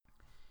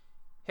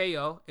Hey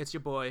y'all, it's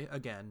your boy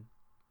again.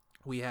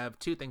 We have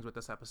two things with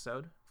this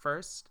episode.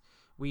 First,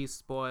 we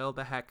spoil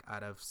the heck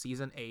out of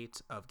season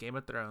 8 of Game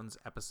of Thrones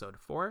episode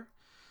 4.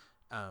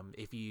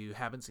 If you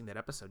haven't seen that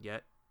episode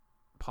yet,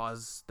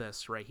 pause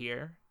this right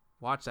here,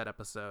 watch that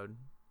episode,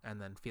 and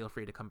then feel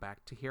free to come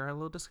back to hear a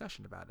little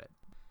discussion about it.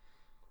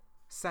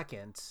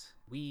 Second,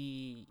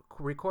 we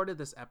recorded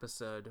this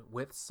episode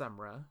with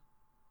Sumra,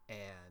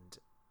 and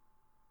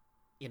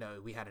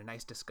we had a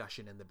nice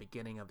discussion in the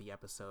beginning of the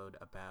episode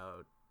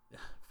about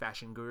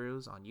fashion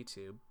gurus on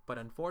YouTube, but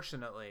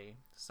unfortunately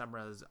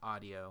Sumra's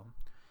audio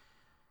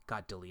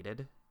got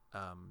deleted.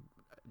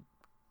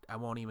 I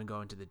won't even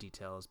go into the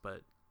details,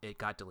 but it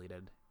got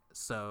deleted.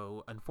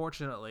 So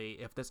unfortunately,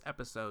 if this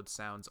episode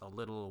sounds a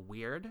little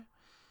weird,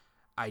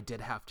 I did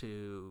have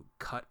to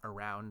cut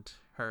around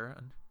her,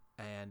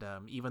 and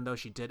even though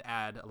she did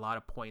add a lot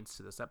of points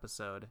to this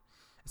episode,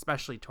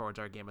 especially towards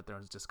our Game of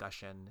Thrones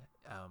discussion,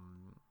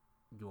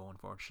 you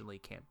unfortunately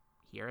can't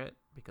hear it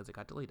because it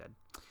got deleted.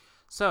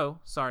 So,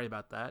 sorry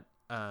about that.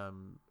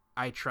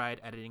 I tried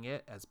editing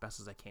it as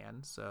best as I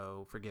can,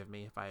 so forgive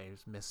me if I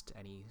missed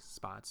any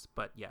spots.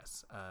 But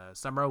yes,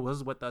 Sumra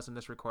was with us in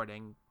this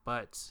recording,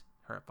 but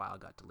her file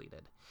got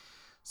deleted.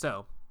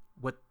 So,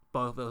 with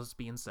both of those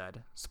being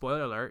said,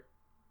 spoiler alert,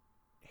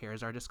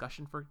 here's our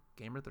discussion for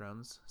Game of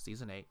Thrones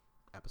Season 8,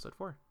 Episode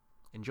 4.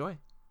 Enjoy!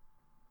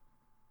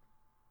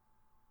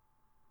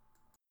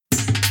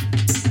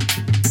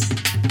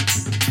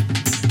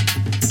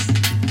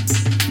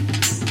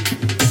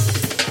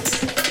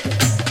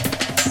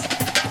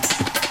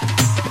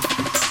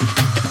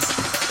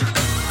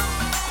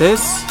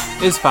 This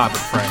is Bob and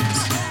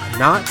Friends,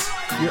 not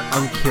your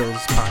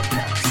uncle's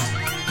podcast.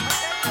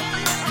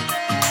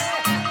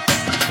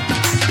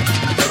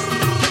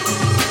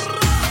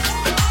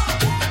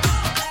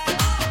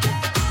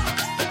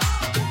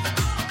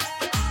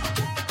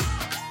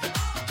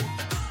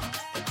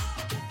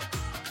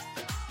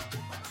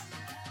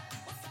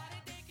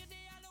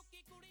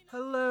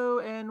 Hello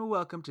and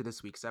welcome to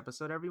this week's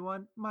episode,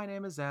 everyone. My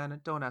name is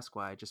Zan. Don't ask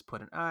why, just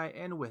put an I.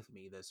 And with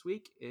me this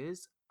week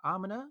is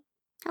Amina.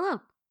 Hello.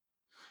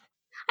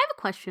 I have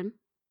a question.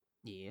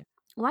 Yeah.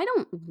 Why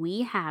don't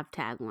we have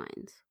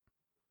taglines?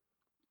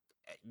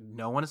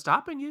 No one is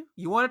stopping you.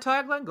 You want a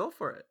tagline? Go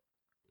for it.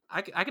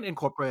 I can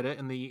incorporate it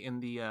in the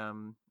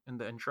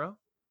intro.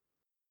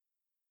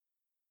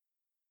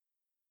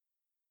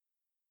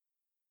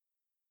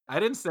 I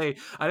didn't say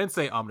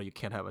Amina, you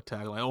can't have a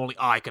tagline. Only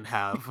I can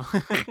have.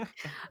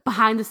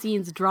 Behind the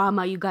scenes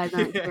drama you guys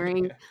aren't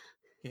hearing.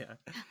 Yeah.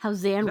 How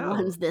Zan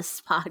runs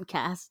this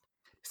podcast.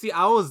 See,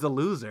 I was the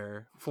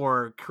loser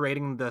for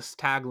creating this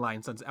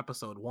tagline since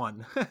episode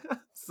 1.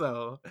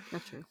 So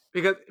that's true.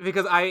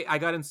 Because I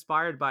got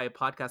inspired by a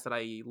podcast that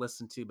I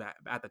listened to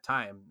at the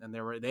time, and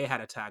they had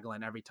a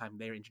tagline every time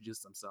they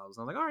introduced themselves.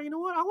 And I was like, all right, you know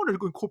what? I wanted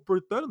to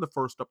incorporate that in the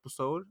first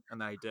episode,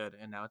 and I did,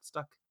 and now it's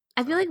stuck.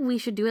 I feel like we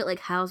should do it like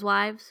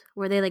Housewives,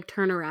 where they like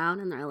turn around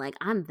and they're like,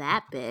 "I'm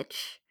that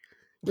bitch."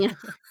 You know?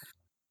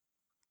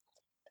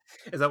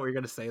 Is that what you're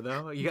gonna say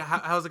though?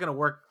 How's it gonna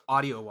work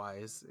audio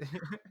wise?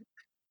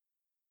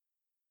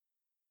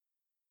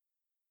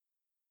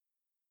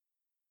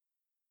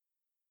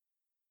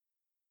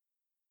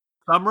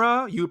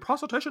 Sumra, you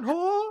prostitution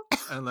whore,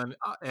 and then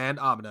and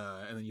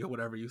Amina, and then you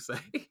whatever you say.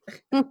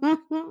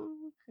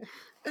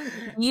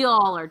 You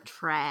all are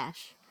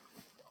trash.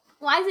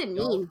 Why is it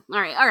mean?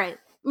 All right.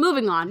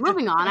 Moving on.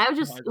 I was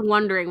just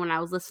wondering when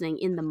I was listening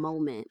in the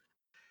moment.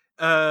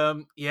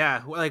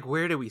 Yeah, like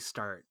where do we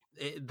start?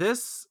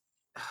 This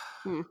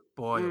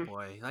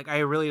boy, like I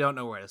really don't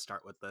know where to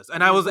start with this.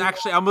 And I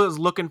was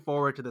looking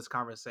forward to this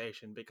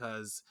conversation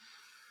because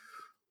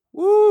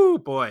woo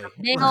boy.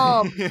 Big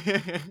old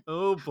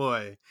oh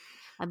boy.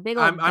 a big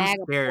old I'm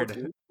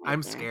scared.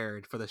 I'm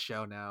scared for the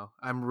show now.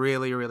 I'm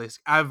really, really.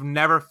 I've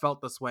never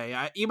felt this way.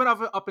 Even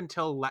up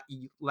until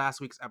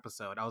last week's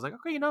episode, I was like,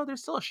 okay,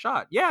 there's still a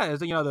shot. Yeah,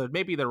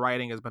 maybe the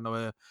writing has been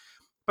the,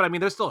 but I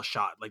mean, there's still a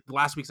shot. Like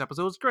last week's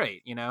episode was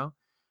great,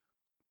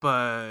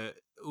 but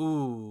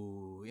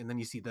ooh, and then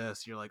you see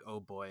this, you're like,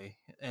 oh boy,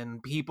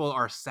 and people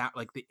are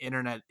like the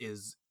internet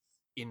is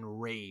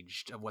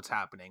enraged of what's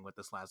happening with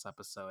this last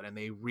episode, and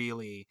they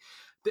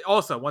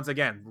also once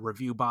again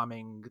review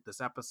bombing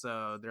this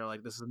episode. They're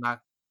like, this is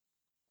not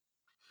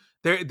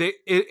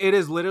it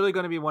is literally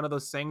going to be one of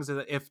those things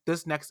that if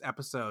this next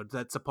episode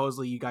that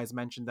supposedly you guys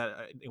mentioned that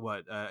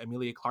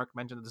Emilia Clarke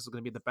mentioned that this is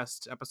going to be the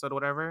best episode or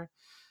whatever,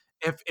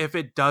 if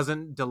it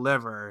doesn't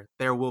deliver,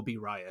 there will be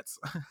riots.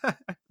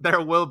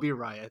 There will be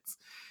riots.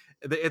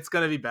 It's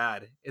gonna be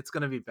bad. It's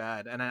gonna be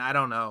bad, and I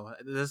don't know.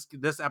 This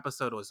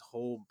episode was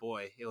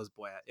it was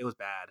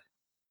bad.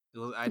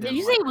 Did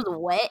you say it was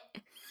wet?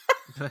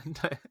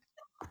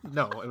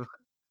 No.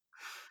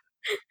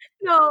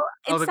 No,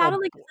 it sounded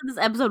like this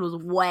episode was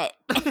wet.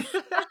 And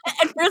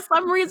for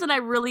some reason, I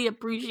really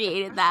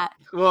appreciated that.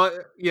 Well,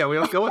 yeah, we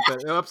let's go with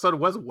it. The episode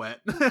was wet.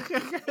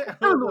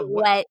 It was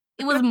wet.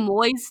 It was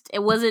moist. It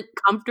wasn't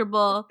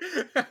comfortable.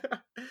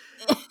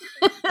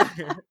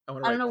 I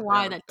don't know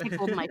why that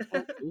tickled my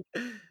fancy.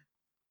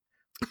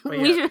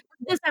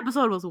 This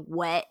episode was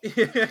wet.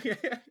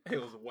 It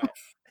was wet.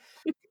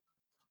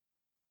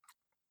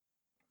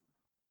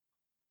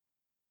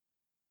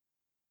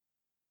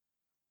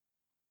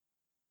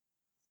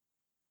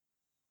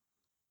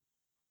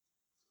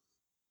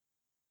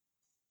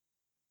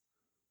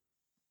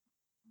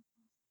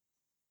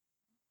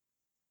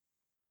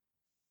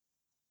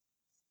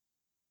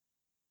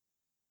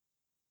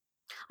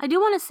 I do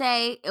want to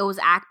say it was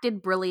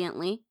acted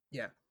brilliantly.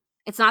 Yeah.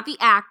 It's not the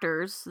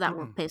actors that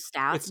were pissed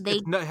out.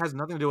 It has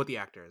nothing to do with the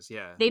actors.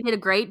 Yeah. They did a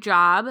great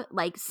job,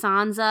 like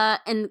Sansa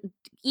and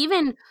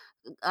even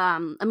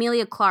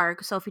Emilia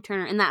Clarke, Sophie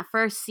Turner, in that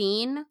first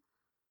scene,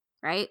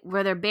 right,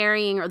 where they're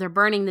burying or they're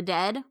burning the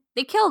dead.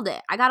 They killed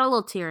it. I got a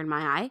little tear in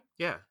my eye.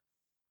 Yeah.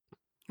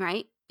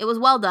 Right? It was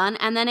well done,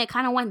 and then it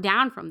kind of went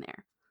down from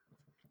there.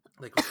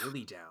 Like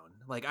really down.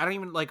 Like I don't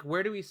even like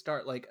where do we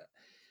start? Like,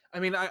 I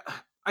mean,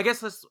 I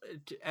guess let's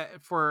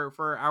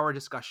for our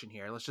discussion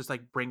here, let's just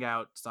like bring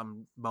out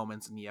some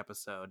moments in the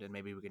episode and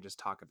maybe we can just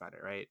talk about it,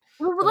 right?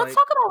 Well, let's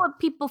talk about what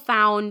people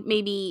found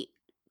maybe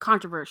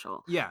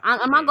controversial. Yeah.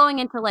 I'm not going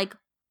into like.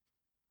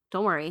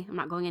 Don't worry, I'm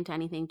not going into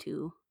anything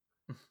too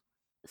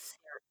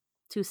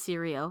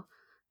serio.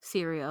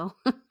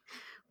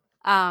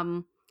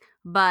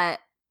 But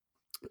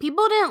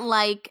people didn't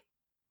like.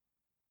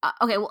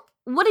 Okay, well,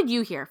 what did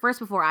you hear first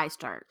before I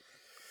start?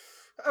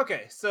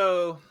 Okay,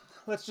 so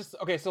let's just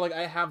so like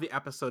I have the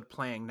episode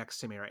playing next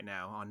to me right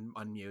now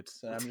on mute,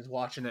 so I'm just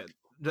watching it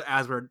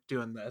as we're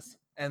doing this,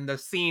 and the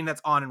scene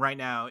that's on right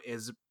now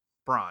is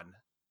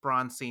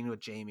Bronn's scene with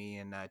Jaime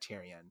and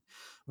Tyrion,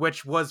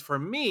 which was for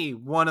me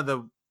one of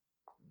the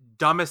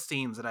dumbest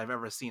scenes that I've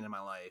ever seen in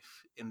my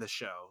life in the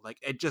show. Like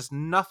it just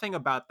nothing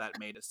about that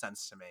made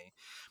sense to me.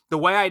 The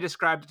way I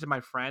described it to my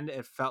friend,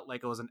 it felt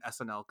like it was an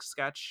SNL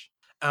sketch.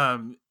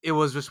 It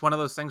was just one of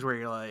those things where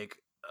you're like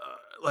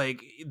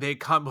they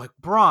come like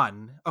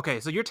Bronn.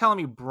 Okay, so you're telling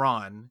me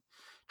Bronn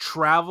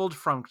traveled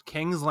from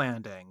King's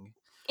Landing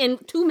in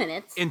 2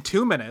 minutes. In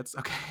 2 minutes,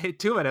 okay,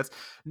 2 minutes.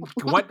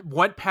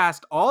 Went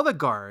past all the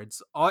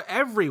guards,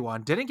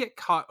 everyone didn't get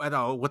caught at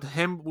all with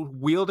him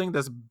wielding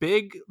this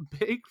big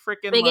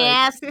freaking big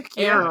ass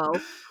arrow.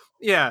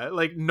 Yeah,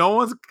 like no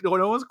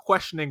one's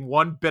questioning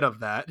one bit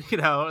of that. You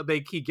know,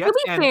 he gets.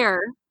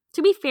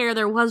 To be fair,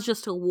 there was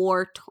just a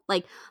war.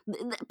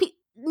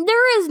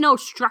 There is no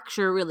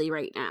structure really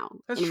right now.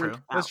 That's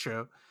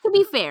true. To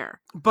be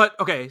fair. But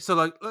okay, so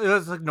like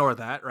let's ignore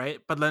that, right?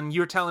 But then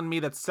you're telling me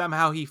that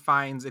somehow he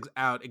finds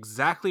out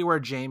exactly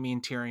where Jaime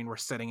and Tyrion were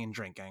sitting and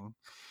drinking.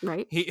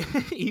 Right.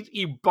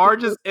 He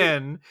barges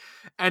in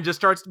and just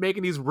starts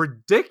making these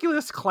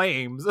ridiculous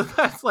claims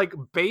that's like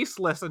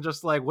baseless and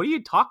just like, what are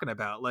you talking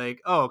about? Like,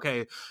 oh,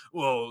 okay,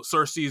 well,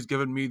 Cersei's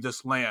given me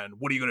this land.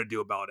 What are you gonna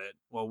do about it?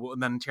 Well,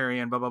 and then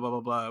Tyrion, blah blah blah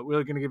blah blah.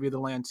 We're gonna give you the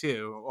land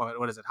too.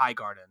 What is it?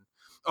 Highgarden.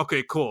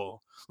 Okay,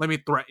 cool. Let me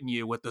threaten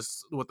you with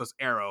this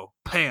arrow.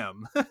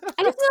 Pam. I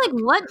just feel like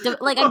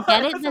what? Like I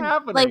get it.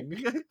 Like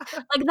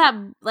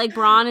that. Like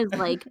Bronn is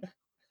like.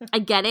 I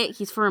get it.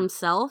 He's for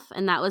himself,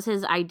 and that was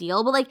his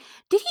ideal. But like,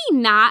 did he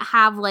not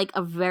have like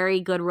a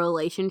very good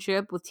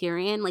relationship with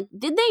Tyrion? Like,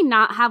 did they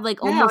not have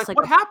like almost like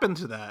what happened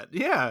to that?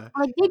 Yeah,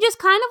 like they just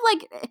kind of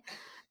like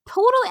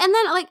totally. And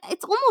then like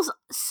it's almost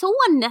so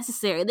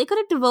unnecessary. They could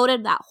have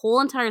devoted that whole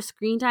entire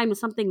screen time to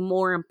something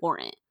more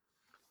important.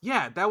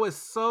 Yeah, that was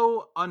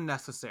so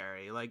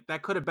unnecessary. Like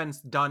that could have been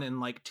done in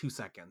like 2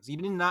 seconds. You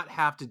did not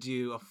have to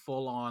do a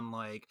full on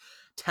like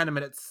 10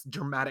 minutes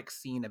dramatic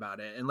scene about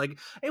it. And like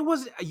it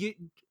was you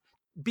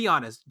be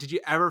honest, did you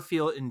ever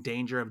feel in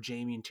danger of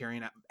Jaime and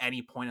Tyrion at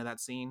any point of that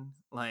scene?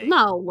 Like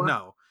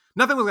no.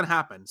 Nothing was gonna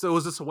happen. So it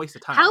was just a waste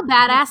of time. How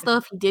badass though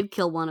if he did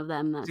kill one of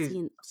them in that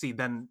scene. See,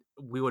 then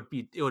it would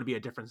be a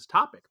different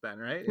topic then,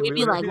 right? We'd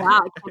be like,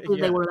 wow, I can't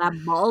believe they were that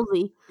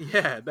ballsy.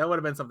 Yeah, that would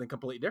have been something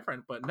completely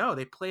different. But no,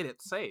 they played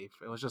it safe.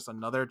 It was just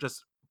another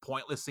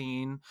pointless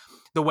scene.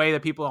 The way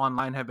that people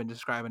online have been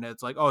describing it,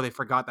 it's like, oh, they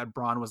forgot that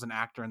Bronn was an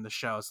actor in the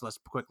show, so let's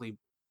quickly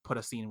put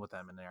a scene with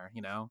them in there,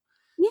 you know?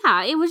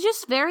 Yeah, it was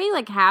just very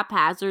like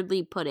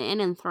haphazardly put in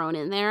and thrown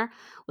in there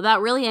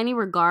without really any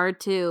regard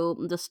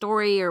to the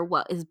story or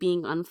what is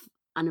being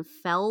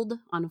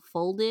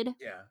unfolded.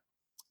 Yeah.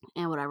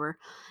 And whatever.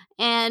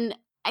 And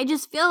I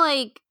just feel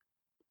like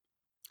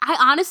I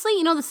honestly,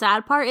 you know, the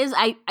sad part is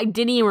I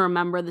didn't even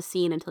remember the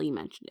scene until you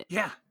mentioned it.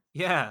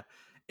 Yeah.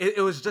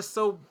 It was just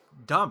so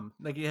dumb.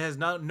 Like it has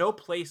no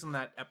place in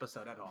that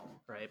episode at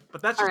all, right?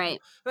 But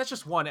that's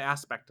just one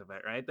aspect of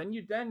it, right?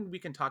 Then we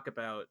can talk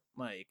about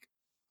like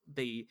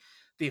the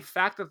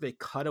fact that they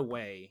cut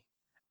away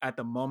at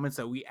the moments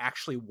that we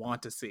actually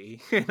want to see,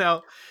 you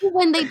know,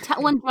 when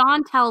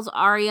Jon tells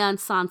Arya and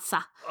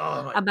Sansa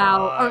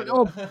about,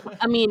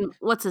 I mean,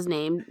 what's his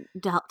name?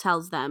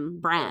 Tells them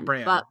Bran,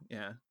 but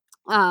yeah,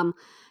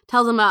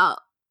 tells them about,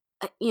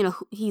 you know,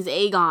 he's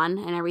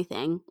Aegon and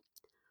everything.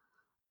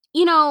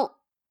 You know,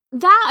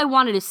 that I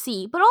wanted to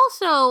see, but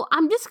also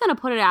I'm just gonna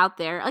put it out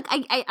there. Like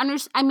I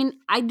understand. I mean,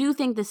 I do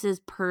think this is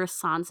per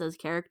Sansa's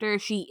character.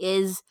 She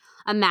is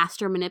a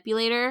master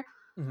manipulator,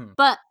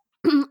 but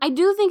I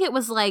do think it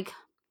was like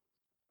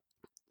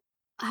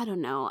I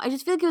don't know. I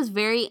just feel like it was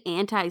very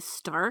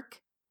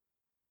anti-Stark.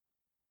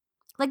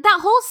 Like, that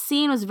whole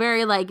scene was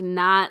very, like,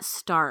 not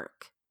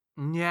Stark.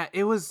 Yeah,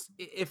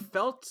 it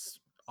felt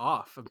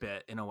off a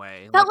bit in a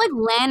way. Felt like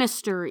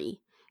Lannister-y,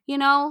 you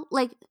know?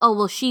 Like, oh,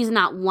 well, she's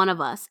not one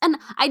of us. And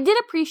I did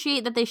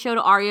appreciate that they showed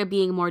Arya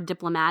being more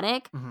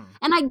diplomatic. Mhm.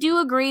 And I do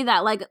agree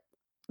that, like,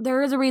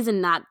 there is a reason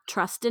not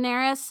trust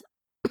Daenerys.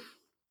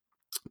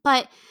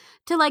 But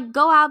to, like,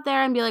 go out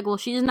there and be like, well,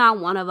 she's not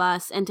one of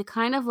us, and to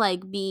kind of,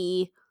 like,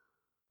 be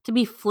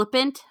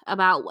flippant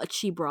about what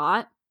she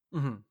brought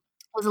Mhm.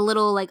 was a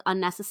little, like,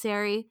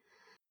 unnecessary.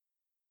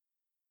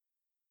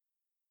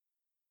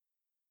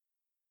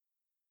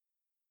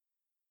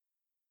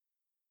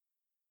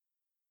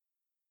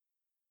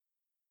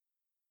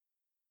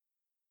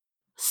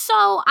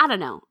 So, I don't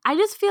know. I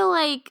just feel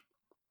like,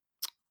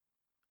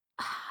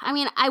 I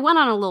mean, I went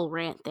on a little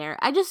rant there.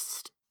 I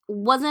just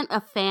wasn't a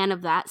fan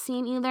of that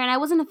scene either. And I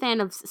wasn't a fan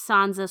of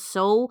Sansa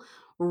so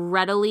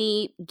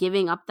readily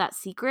giving up that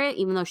secret,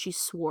 even though she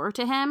swore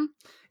to him.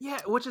 Yeah,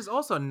 which is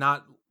also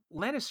not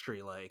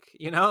Lannister like,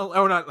 you know?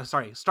 Oh, not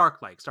sorry,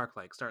 Stark like.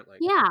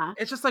 Yeah.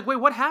 It's just like, wait,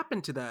 what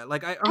happened to that?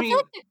 Like, I I feel mean,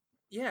 like,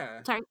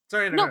 yeah. sorry.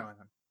 Sorry, no, go No, on.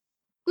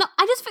 no,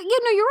 I just, yeah,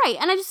 no, you're right.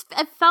 And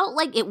I felt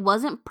like it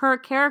wasn't per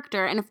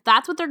character. And if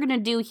that's what they're going to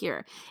do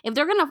here, if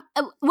they're going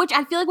to, which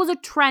I feel like was a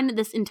trend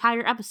this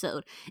entire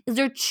episode, is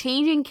they're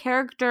changing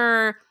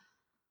character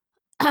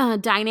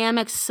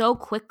dynamics so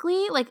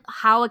quickly, like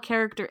how a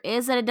character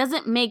is, that it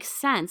doesn't make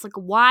sense. Like,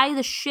 why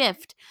the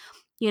shift,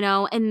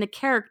 in the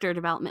character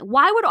development?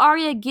 Why would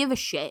Arya give a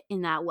shit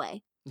in that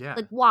way? Yeah.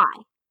 Like, why?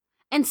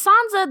 And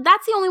Sansa,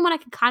 that's the only one I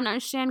can kind of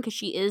understand because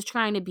she is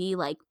trying to be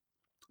like,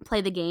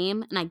 play the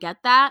game, and I get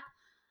that.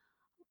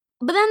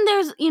 But then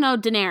there's,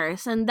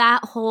 Daenerys and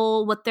that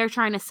whole, what they're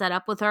trying to set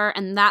up with her,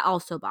 and that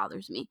also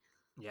bothers me.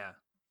 Yeah.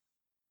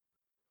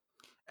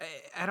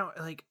 I don't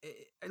like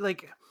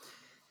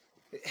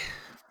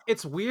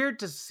it's weird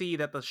to see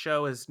that the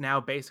show is now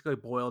basically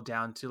boiled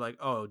down to like,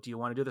 oh, do you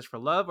want to do this for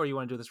love or you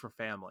want to do this for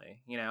family,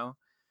 you know?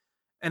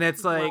 And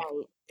it's like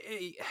Right.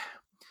 eh,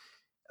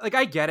 like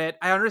I get it.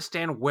 I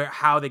understand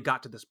how they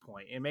got to this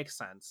point. It makes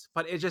sense.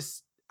 But it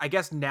just I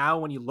guess now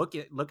when you look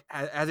at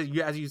as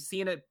you've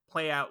seen it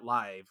play out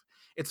live,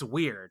 it's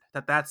weird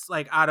that that's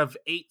like out of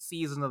 8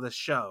 seasons of the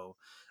show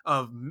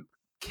of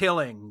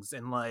killings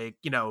and like,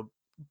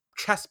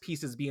 chess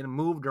pieces being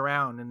moved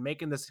around and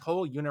making this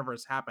whole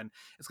universe happen,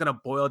 it's gonna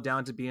boil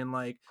down to being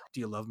like,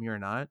 do you love me or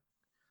not?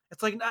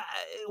 It's like,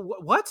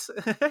 what?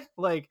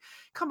 Like,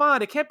 come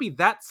on, it can't be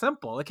that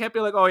simple. It can't be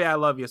like, oh yeah, I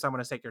love you, so I'm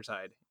gonna take your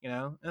side.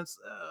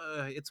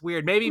 It's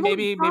weird. Maybe, Well,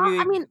 maybe, Jon, I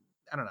maybe mean,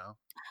 I don't know.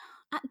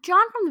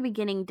 John from the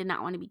beginning did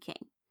not want to be king.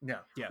 No,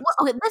 yeah,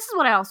 Well, okay, this is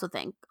what I also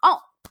think. Oh,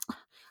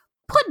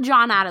 put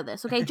John out of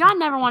this, okay? John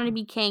never wanted to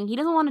be king. He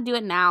doesn't want to do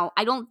it now.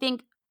 I don't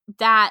think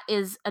that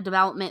is a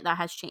development that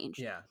has changed.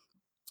 yeah,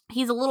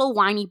 He's a little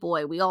whiny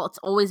boy. It's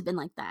always been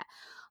like that.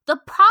 The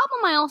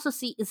problem I also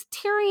see is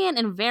Tyrion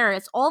and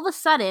Varys all of a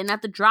sudden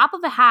at the drop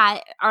of a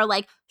hat are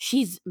like,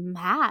 she's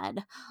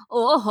mad.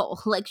 Oh,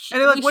 like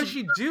and like, we what did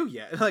should. she do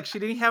yet? Like, she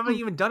didn't haven't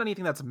even done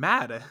anything that's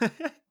mad.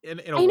 In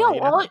a I know, way,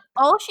 you know.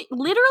 all she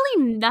literally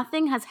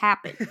nothing has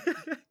happened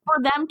for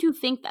them to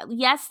think that.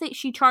 Yes, that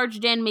she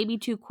charged in maybe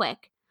too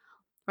quick,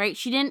 right?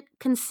 She didn't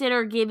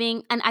consider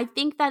giving, and I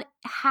think that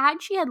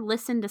had she had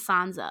listened to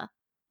Sansa,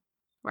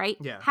 right?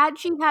 Yeah, Had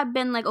she had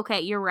been like,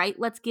 okay, you're right,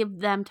 let's give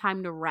them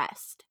time to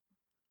rest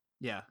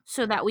yeah,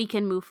 so that we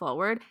can move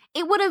forward,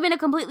 it would have been a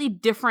completely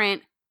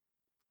different.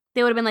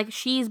 They would have been like,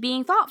 she's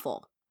being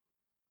thoughtful,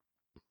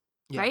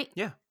 yeah, right?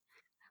 yeah,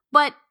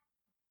 But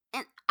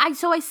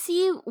so I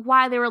see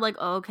why they were like,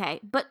 oh, okay.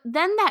 But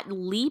then that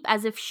leap,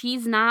 as if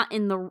she's not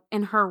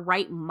in her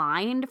right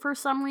mind for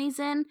some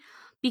reason,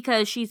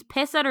 because she's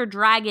pissed that her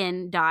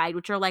dragon died,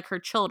 which are like her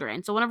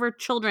children. So one of her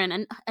children,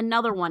 and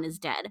another one is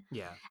dead.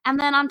 yeah, And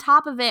then on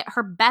top of it,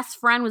 her best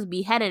friend was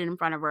beheaded in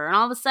front of her. And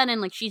all of a sudden,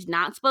 like, she's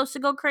not supposed to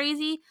go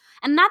crazy.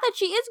 And not that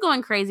she is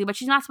going crazy, but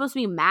she's not supposed to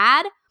be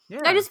mad. yeah.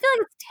 I just feel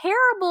like it's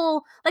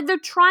terrible. Like, they're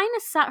trying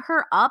to set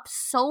her up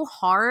so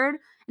hard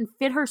and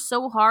fit her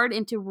so hard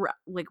into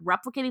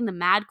replicating the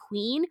Mad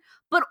Queen,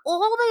 but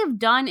all they've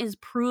done is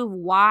prove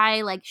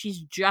why, like,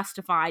 she's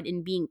justified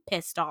in being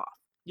pissed off.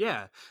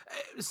 Yeah.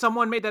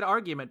 Someone made that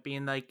argument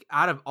being like,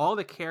 out of all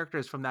the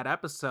characters from that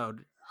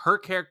episode, her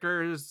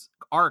character's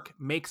arc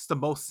makes the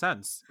most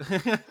sense.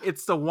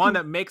 It's the one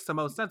that makes the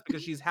most sense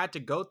because she's had to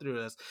go through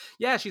this.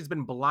 Yeah, she's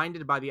been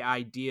blinded by the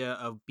idea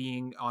of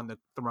being on the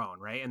throne,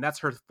 right? And that's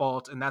her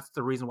fault. And that's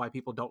the reason why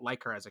people don't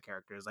like her as a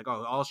character. Is like,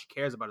 oh, all she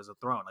cares about is the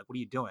throne. Like, what are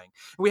you doing?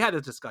 And we had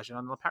this discussion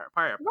on the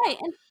prior. Right,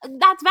 and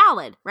that's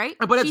valid, right?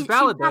 But it's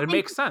valid that it nothing-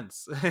 makes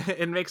sense.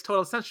 It makes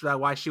total sense for that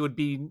why she would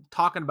be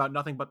talking about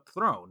nothing but the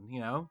throne,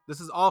 you know? This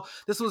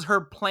was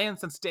her plan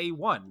since day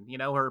one, you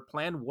know? Her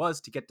plan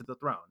was to get to the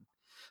throne.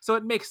 So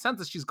it makes sense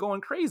that she's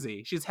going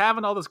crazy. She's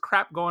having all this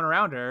crap going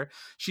around her.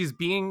 She's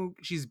being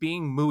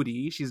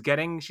moody. She's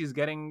being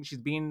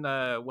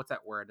what's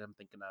that word I'm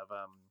thinking of?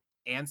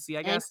 Antsy,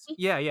 I guess. Angsty?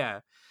 Yeah, yeah.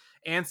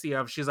 antsy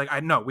of, she's like, I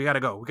know, we gotta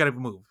go, we gotta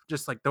move.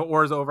 Just like the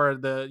war's over,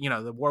 the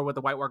the war with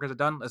the White Walkers are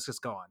done. Let's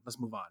just go on. Let's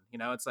move on.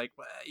 It's like,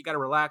 you gotta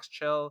relax,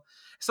 chill.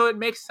 So it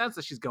makes sense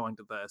that she's going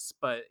to this,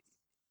 but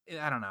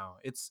I don't know.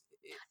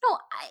 No,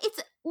 it's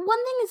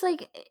one thing is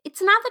like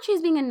it's not that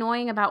she's being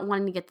annoying about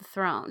wanting to get the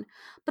throne,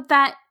 but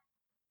that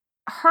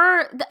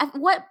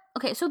what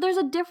okay, so there's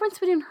a difference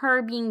between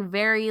her being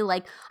very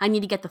like, I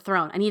need to get the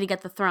throne, I need to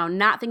get the throne,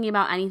 not thinking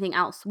about anything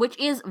else, which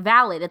is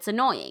valid. It's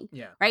annoying.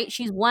 Yeah. Right?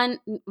 She's one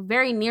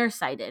very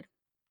nearsighted.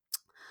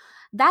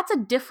 That's a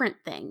different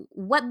thing.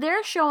 What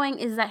they're showing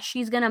is that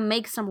she's going to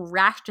make some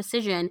rash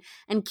decision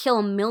and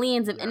kill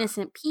millions of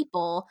innocent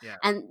people,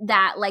 and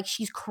that like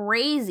she's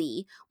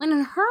crazy. When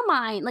in her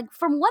mind, like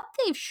from what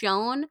they've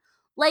shown,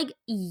 like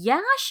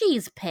yeah,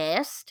 she's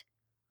pissed.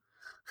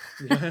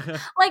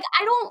 Like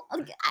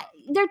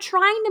they're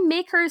trying to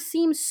make her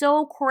seem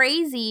so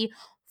crazy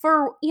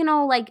for,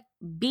 like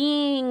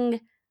being,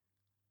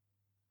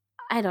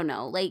 I don't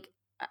know, like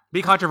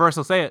be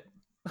controversial, say it.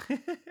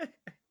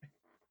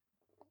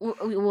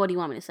 What do you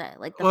want me to say?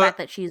 Like the fact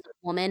that she's a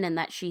woman and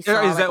that she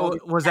saw is like,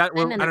 that was that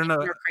I don't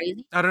know.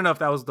 Crazy? I don't know if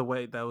that was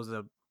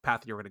the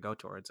path you were going to go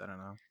towards. I don't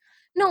know.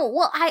 No,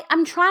 well,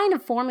 I'm trying to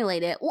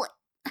formulate it.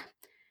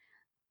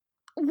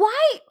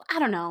 Why? I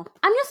don't know.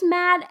 I'm just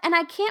mad, and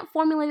I can't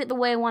formulate it the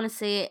way I want to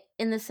say it,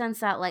 in the sense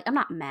that, like, I'm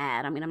not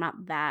mad. I mean, I'm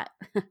not that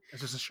It's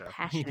just a show.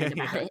 passionate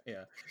about it.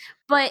 Yeah.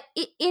 But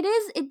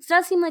it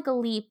does seem like a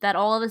leap that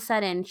all of a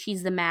sudden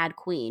she's the Mad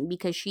Queen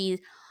because she's,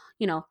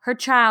 her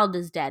child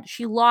is dead.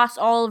 She lost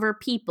all of her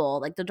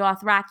people, like the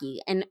Dothraki,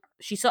 and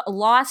she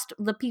lost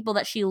the people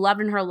that she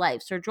loved in her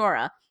life. Ser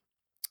Jorah,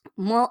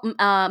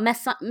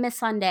 Miss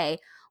Sunday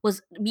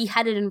was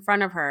beheaded in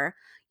front of her.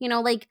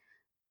 Like,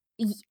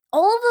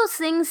 all of those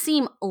things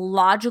seem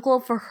logical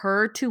for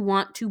her to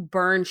want to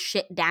burn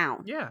shit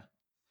down. Yeah.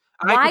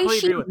 Why is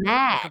she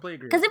mad?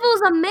 Because if it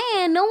was a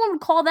man, no one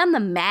would call them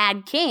the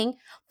Mad King.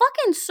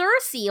 Fucking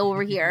Cersei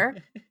over here.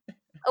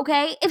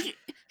 Okay? If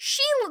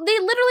they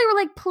literally were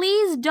like,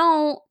 please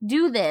don't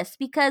do this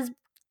because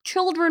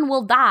children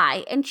will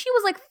die. And she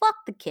was like, fuck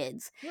the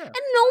kids. Yeah. And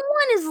no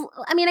one is,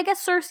 I mean, I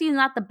guess Cersei is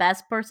not the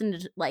best person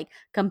to like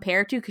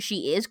compare to because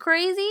she is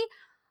crazy.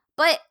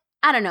 But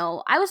I don't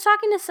know. I was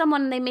talking to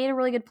someone and they made a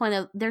really good point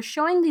of they're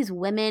showing these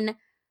women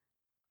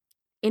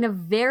in a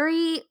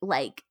very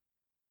like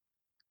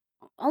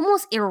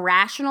almost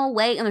irrational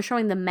way, and they're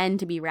showing the men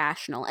to be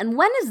rational. And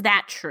when is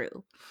that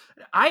true?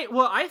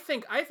 I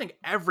think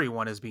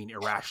everyone is being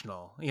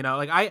irrational.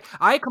 Like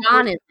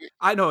Jon isn't.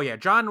 I know, yeah,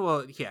 Jon.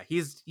 Well, yeah,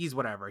 he's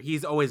whatever.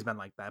 He's always been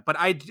like that. But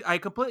I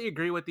completely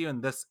agree with you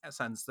in this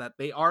sense that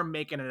they are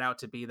making it out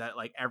to be that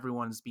like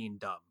everyone's being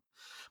dumb.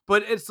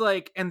 But it's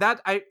like, and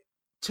that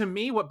to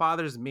me, what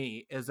bothers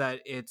me is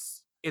that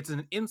it's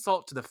an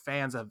insult to the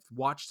fans that have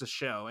watched the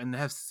show and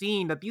have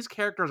seen that these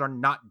characters are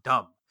not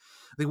dumb.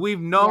 Like we've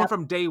known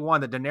from day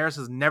one that Daenerys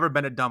has never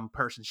been a dumb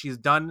person. She's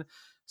done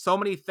so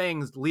many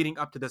things leading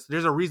up to this.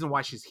 There's a reason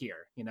why she's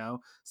here,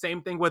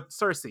 Same thing with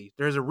Cersei.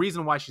 There's a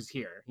reason why she's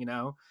here,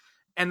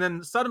 And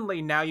then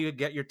suddenly now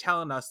you're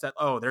telling us that,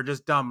 oh, they're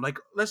just dumb. Like,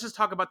 let's just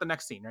talk about the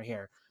next scene right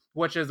here,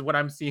 which is what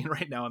I'm seeing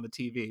right now on the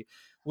TV,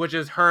 which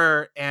is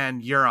her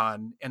and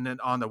Euron and then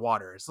on the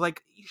waters.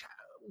 Like,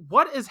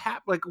 what is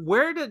happening? Like,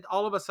 where did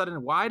all of a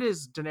sudden, why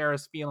does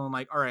Daenerys feeling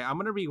like, all right, I'm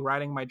going to be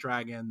riding my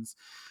dragons.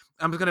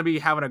 I'm just going to be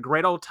having a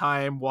great old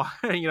time while,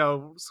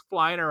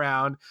 flying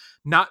around,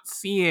 not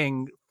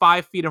seeing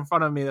 5 feet in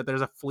front of me that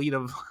there's a fleet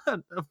of,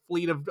 what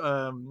do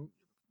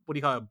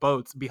you call it?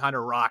 Boats behind a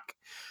rock.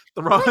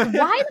 Why? You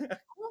know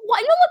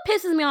what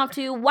pisses me off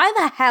too? Why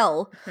the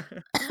hell?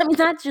 I mean,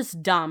 that's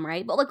just dumb,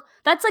 right? But like,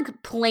 that's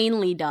like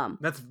plainly dumb.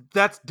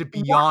 That's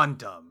beyond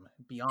dumb.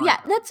 Beyond.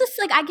 Yeah, that's just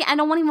like I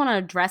don't even want to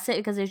address it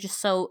because it's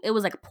just it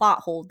was like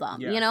plot hole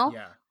dumb, Yeah.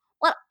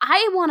 What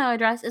I want to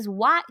address is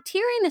why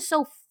Tyrion is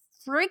so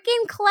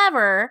freaking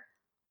clever.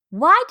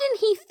 Why didn't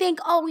he think,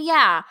 oh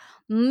yeah,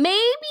 maybe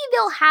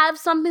they'll have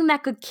something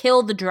that could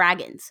kill the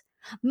dragons?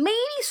 Maybe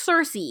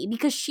Cersei,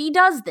 because she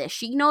does this,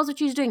 she knows what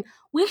she's doing.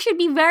 We should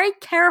be very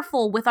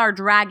careful with our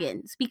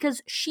dragons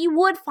because she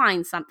would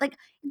find something like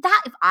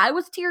that. If I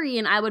was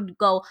Tyrion, I would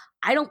go,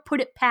 I don't put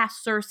it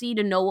past Cersei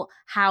to know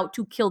how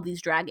to kill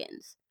these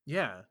dragons.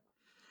 Yeah.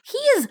 He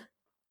is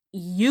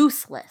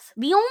useless.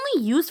 The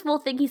only useful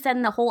thing he said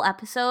in the whole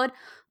episode,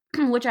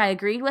 which I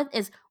agreed with,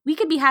 is we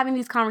could be having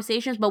these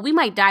conversations, but we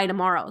might die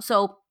tomorrow.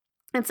 So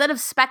instead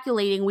of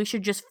speculating, we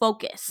should just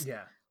focus.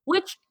 Yeah.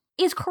 Which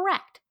is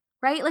correct,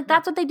 right? Like,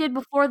 that's what they did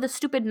before the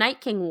stupid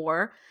Night King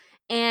War.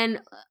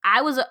 And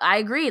I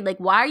agreed. Like,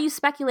 why are you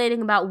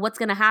speculating about what's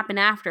going to happen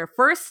after?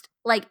 First,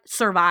 like,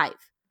 survive.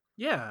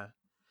 Yeah.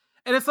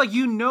 And it's like,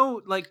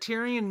 like,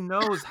 Tyrion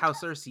knows how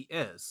Cersei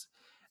is.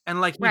 And,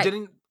 like, he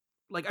didn't,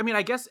 like, I mean,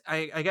 I guess.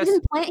 He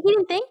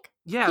didn't think?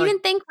 Yeah. He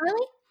didn't think,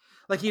 really?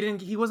 Like,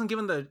 he wasn't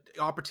given the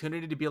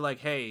opportunity to be like,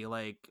 hey,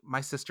 like,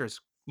 my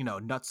sister's,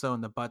 nutso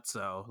in the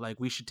butso. Like,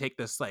 we should take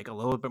this, like, a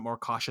little bit more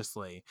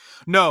cautiously.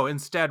 No,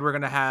 instead, we're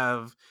going to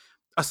have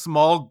a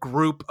small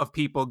group of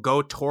people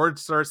go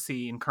towards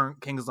Cersei in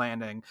King's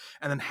Landing,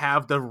 and then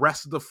have the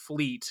rest of the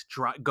fleet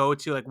go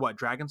to like what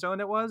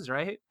Dragonstone it was,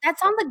 right? That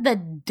sounds like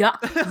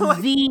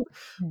Like, the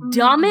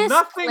dumbest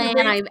nothing plan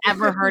makes I've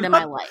ever heard in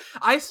my life.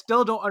 I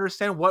still don't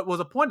understand what was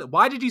the point.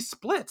 Why did you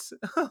split?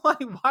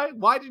 Like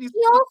why did you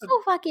He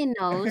also fucking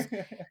knows. He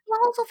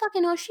also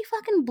fucking knows she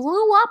fucking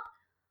blew up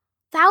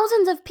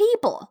thousands of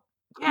people.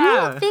 You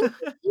don't Yeah. think,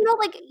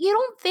 like, you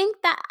don't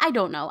think that, I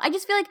don't know. I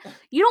just feel like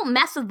you don't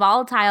mess with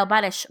volatile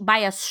by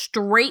a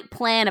straight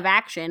plan of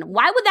action.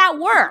 Why would that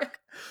work?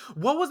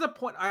 What was the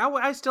point?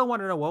 I still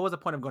want to know, what was the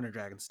point of going to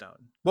Dragonstone?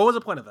 What was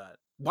the point of that?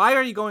 Why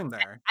are you going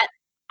there?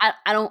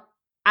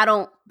 I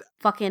don't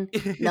fucking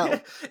know.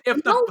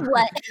 You know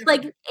what?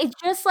 Like,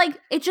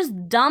 it's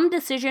just dumb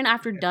decision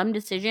after dumb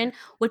decision,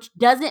 which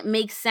doesn't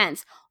make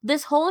sense.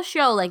 This whole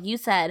show, like you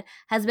said,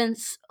 has been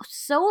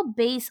so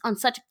based on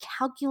such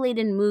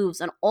calculated moves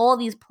on all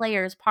these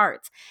players'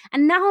 parts.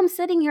 And now I'm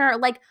sitting here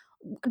like,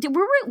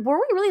 were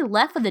we really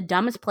left with the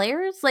dumbest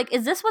players? Like,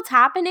 is this what's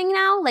happening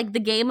now? Like, the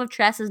game of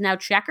chess is now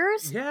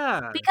checkers?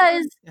 Yeah.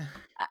 Because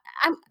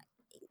I'm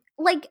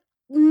like,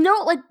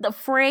 no, like the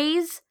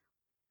phrase,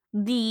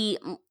 I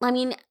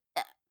mean,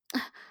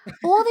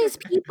 all these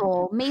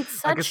people made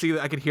such.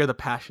 I could hear the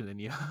passion in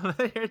you.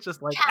 You're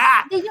just like,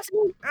 They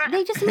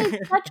just made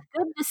such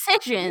good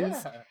decisions.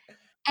 Yeah.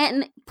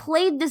 And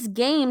played this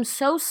game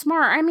so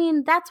smart. I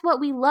mean, that's what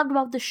we loved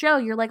about the show.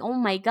 You're like, oh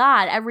my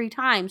god, every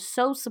time,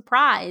 so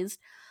surprised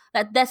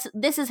that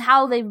this is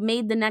how they've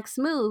made the next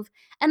move.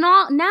 And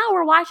now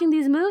we're watching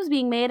these moves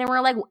being made, and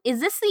we're like, is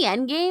this the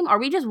end game? Are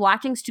we just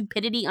watching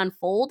stupidity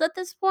unfold at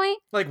this point?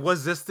 Like,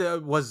 was this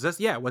the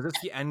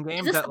end game?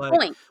 Is this That the like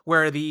point?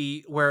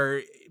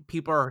 where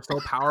people are so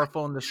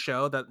powerful in the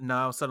show that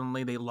now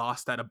suddenly they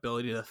lost that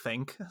ability to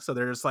think, so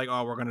they're just like,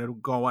 oh, we're gonna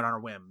go on our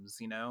whims,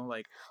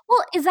 like.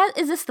 Well, is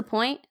this the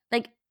point?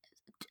 Like,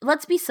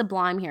 let's be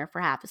sublime here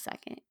for half a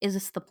second. Is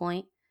this the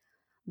point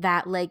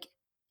that, like,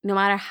 no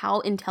matter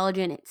how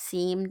intelligent it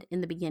seemed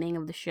in the beginning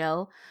of the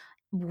show,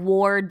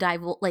 war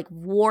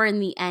in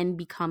the end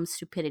becomes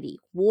stupidity.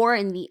 War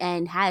in the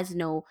end has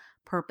no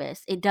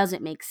purpose. It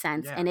doesn't make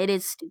sense, Yeah. and it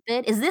is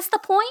stupid. Is this the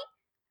point?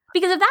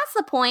 Because if that's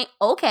the point,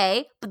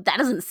 okay, but that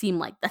doesn't seem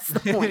like that's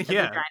the point.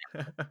 Yeah.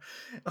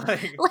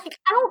 Like,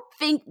 I don't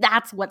think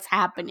that's what's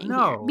happening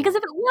here. Because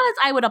if it was,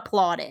 I would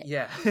applaud it.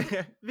 Yeah.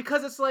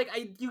 Because it's like,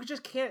 you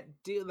just can't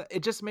do that.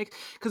 It just makes,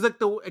 because like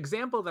the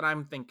example that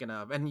I'm thinking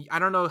of, and I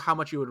don't know how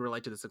much you would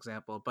relate to this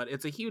example, but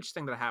it's a huge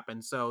thing that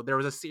happened. So there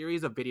was a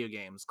series of video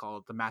games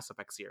called the Mass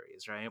Effect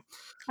series, right?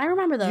 I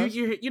remember those.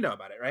 You know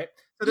about it, right?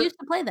 So You used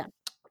to play them.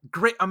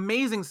 Great,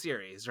 amazing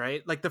series,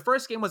 right? Like the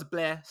first game was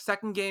bleh.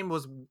 Second game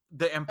was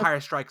the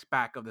Empire Strikes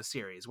Back of the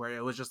series, where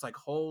it was just like,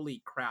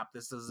 holy crap,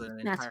 this is an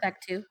Mass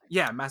Effect 2.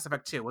 Yeah, Mass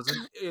Effect 2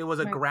 it was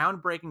a Right.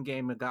 groundbreaking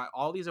game. It got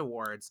all these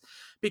awards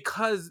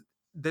because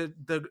the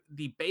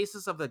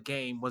basis of the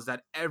game was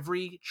that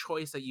every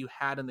choice that you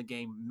had in the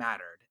game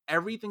mattered.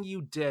 Everything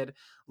you did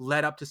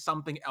led up to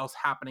something else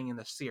happening in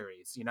the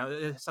series.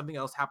 Something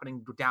else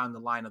happening down the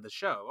line of the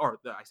show,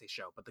 I say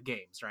show, but the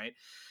games, right?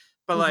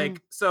 But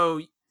like,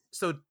 so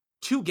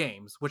 2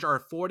 games, which are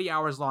 40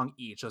 hours long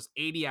each, so it's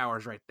 80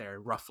 hours right there,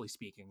 roughly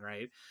speaking,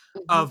 right?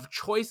 Of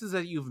choices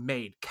that you've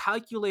made,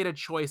 calculated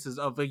choices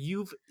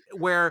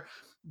where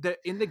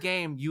in the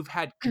game you've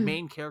had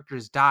main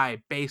characters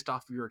die based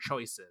off of your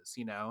choices,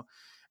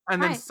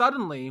 and then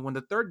suddenly when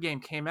the third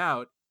game came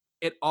out,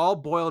 it all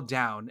boiled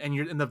down, and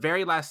you're in the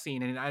very last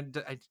scene, and I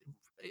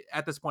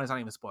at this point, it's not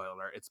even a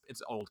spoiler.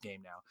 It's old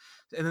game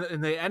now. And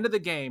in the end of the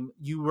game,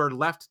 you were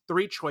left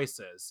 3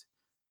 choices.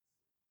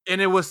 And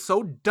it was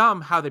so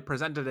dumb how they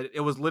presented it.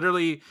 It was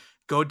literally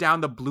go down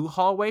the blue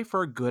hallway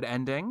for a good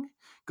ending,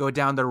 go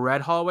down the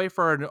red hallway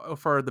for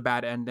the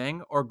bad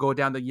ending, or go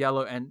down the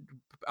yellow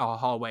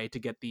hallway to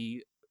get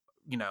the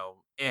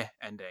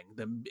ending,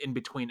 the in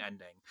between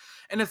ending.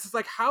 And it's just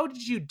like,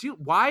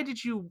 why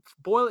did you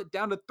boil it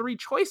down to 3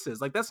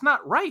 choices? Like, that's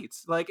not right.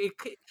 Like,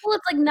 well,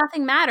 it's like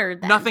nothing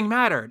mattered then. Nothing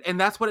mattered. And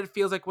that's what it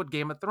feels like with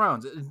Game of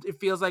Thrones.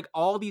 It feels like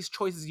all these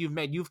choices you've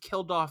made, you've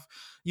killed off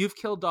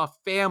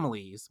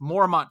families,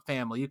 Mormont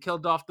family, you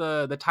killed off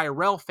the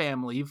Tyrell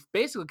family, you've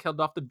basically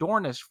killed off the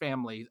Dornish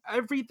family.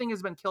 Everything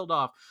has been killed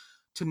off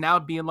to now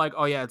being like,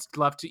 oh yeah, it's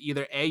left to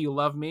either A, you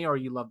love me, or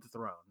you love the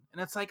throne.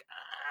 And it's like,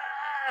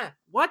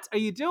 what are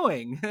you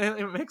doing?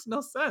 It makes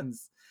no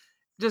sense.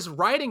 Just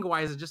writing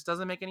wise, it just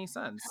doesn't make any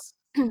sense.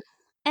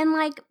 And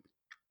like,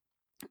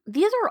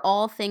 these are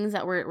all things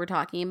that we're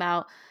talking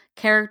about,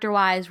 character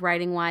wise,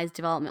 writing wise,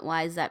 development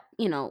wise, that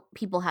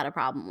people had a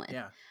problem with.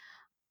 Yeah.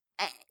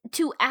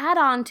 To add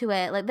on to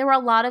it, like, there were a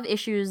lot of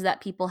issues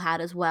that people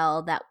had as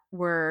well that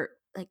were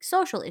like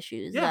social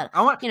issues. Yeah,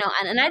 that what?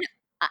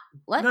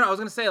 No, I was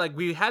gonna say, like,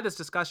 we had this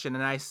discussion,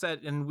 and I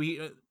said, and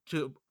we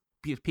to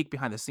peek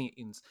behind the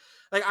scenes,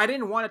 like, I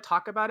didn't want to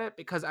talk about it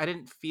because I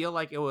didn't feel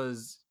like it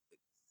was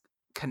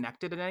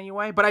connected in any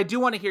way, but I do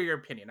want to hear your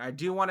opinion. I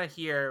do want to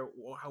hear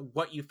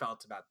what you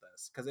felt about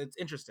this, because it's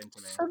interesting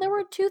to me. So there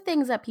were 2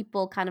 things that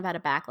people kind of had a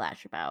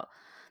backlash about.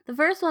 The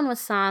first one was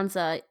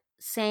Sansa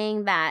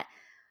saying that,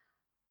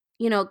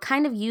 you know,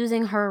 kind of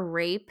using her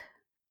rape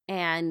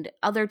and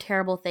other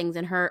terrible things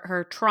and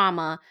her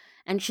trauma,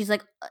 and she's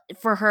like,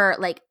 for her,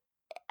 like,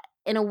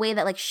 in a way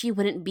that, like, she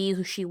wouldn't be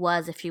who she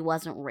was if she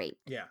wasn't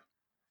raped. Yeah.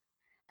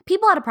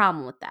 People had a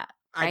problem with that,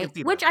 I right? can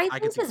see Which that. I I can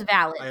think see is that.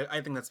 valid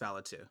I think that's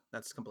valid too.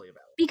 That's completely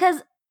valid.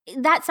 because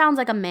that sounds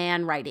like a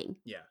man writing.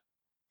 Yeah.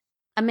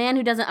 A man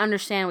who doesn't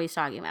understand what he's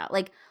talking about.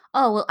 Like,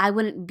 oh, well, I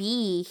wouldn't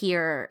be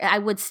here. I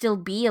would still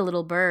be a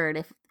little bird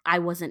if I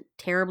wasn't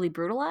terribly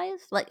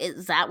brutalized. Like,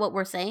 is that what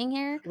we're saying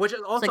here? Which is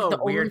It's like also the a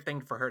only. weird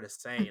thing for her to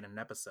say in an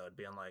episode,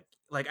 being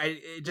like I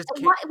it just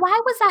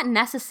Why was that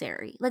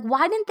necessary? Like,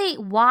 why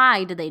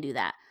did they do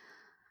that?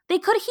 He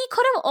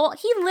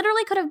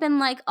literally could have been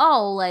like,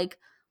 oh, like,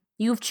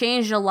 you've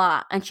changed a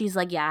lot. And she's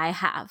like, yeah, I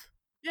have.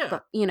 yeah,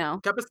 But, you know,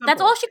 kept it that's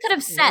simple. all she could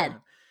have said. Yeah.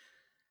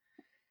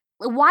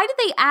 Why did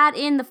they add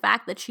in the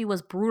fact that she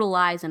was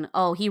brutalized and,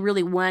 oh, he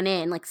really went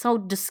in, like, so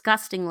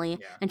disgustingly?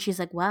 Yeah. And she's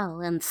like, well,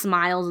 and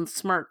smiles and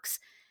smirks.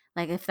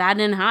 Like, if that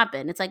didn't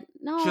happen, it's like,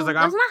 no, She was like,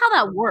 that's not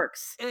how that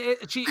works.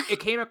 It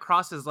came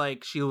across as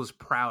like she was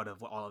proud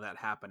of all of that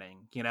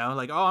happening, you know,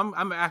 like, oh,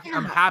 I'm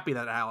happy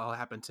that all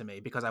happened to me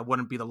because I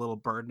wouldn't be the little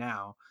bird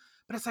now.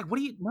 But it's like, what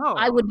do you know?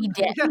 I would be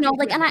dead, you know,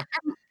 like, and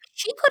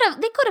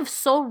they could have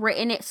so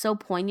written it so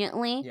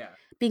poignantly, yeah,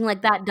 being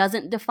like, that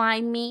doesn't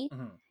define me.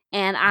 mm-hmm.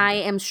 And I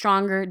am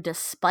stronger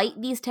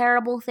despite these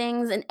terrible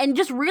things, and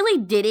just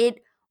really did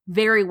it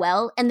very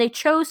well, and they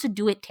chose to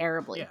do it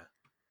terribly. Yeah.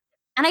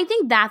 And I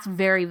think that's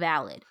very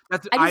valid. I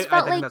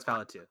think that's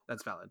valid too.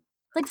 That's valid.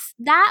 Like,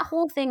 that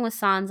whole thing with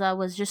Sansa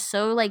was just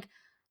so, like,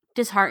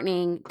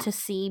 disheartening to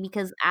see,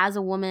 because as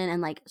a woman,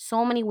 and, like,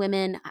 so many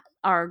women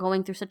are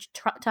going through such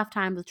tough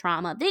times with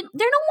trauma, they don't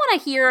want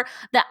to hear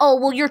that, oh,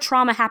 well, your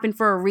trauma happened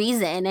for a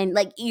reason and,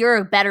 like, you're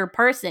a better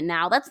person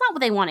now. That's not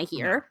what they want to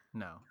hear.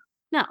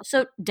 No,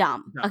 so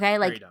dumb. Okay,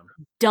 like,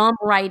 dumb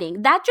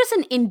writing. That's just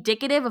an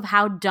indicative of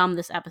how dumb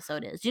this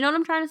episode is. Do you know what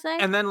I'm trying to say?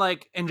 And then,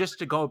 like, and just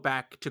to go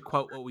back to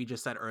quote what we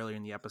just said earlier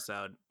in the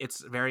episode,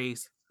 it's very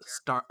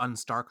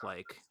unstark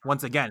like.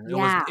 Once again,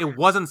 it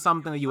wasn't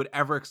something that you would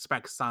ever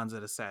expect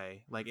Sansa to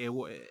say. Like,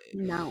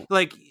 no,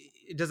 like,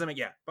 it doesn't make.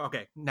 Yeah,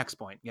 okay. Next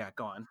point. Yeah,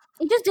 go on.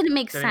 It just didn't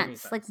make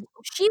sense. Like,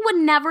 she would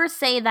never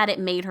say that it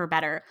made her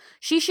better.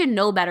 She should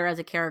know better as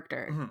a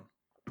character. Mm-hmm.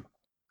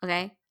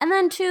 Okay, and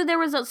then too, there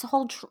was this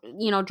whole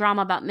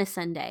drama about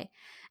Missandei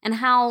and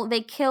how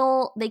they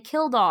killed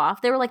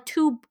off. There were like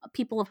 2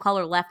 people of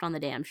color left on the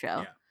damn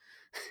show.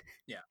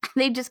 Yeah.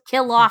 They just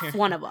kill off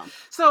one of them.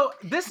 So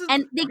this is,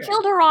 and they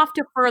killed her off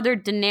to further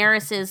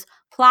Daenerys's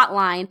plot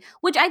line,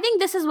 which I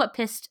think this is what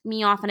pissed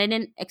me off, and I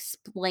didn't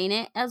explain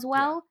it as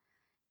well.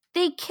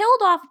 Yeah. They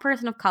killed off a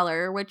person of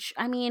color, which,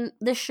 I mean,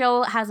 this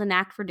show has a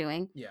knack for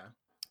doing. Yeah.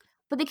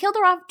 But they killed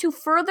her off to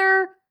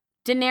further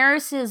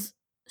Daenerys's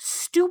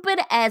stupid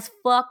as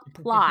fuck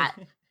plot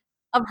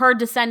of her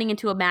descending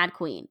into a mad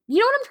queen. You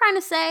know what I'm trying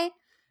to say?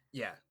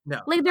 Yeah.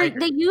 No. Like,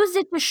 they used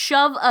it to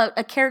shove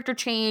a character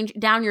change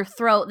down your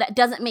throat that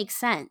doesn't make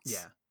sense.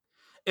 Yeah.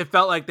 It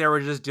felt like they were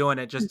just doing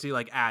it just to,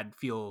 like, add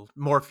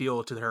more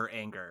fuel to her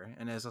anger.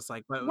 And it's just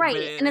like,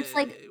 right. And it's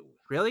like,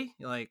 really?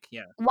 Like,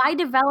 yeah. Why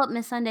develop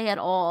Missandei at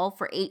all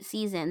for 8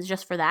 seasons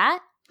just for that?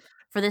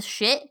 For this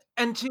shit?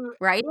 And to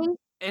writing?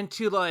 And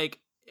to, like,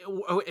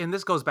 and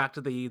this goes back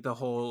to the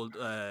whole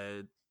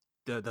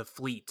the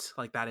fleet,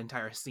 like that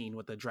entire scene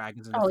with the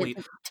dragons and the fleet.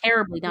 It's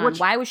terribly done.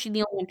 Why was she the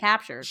only one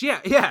captured?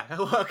 Yeah.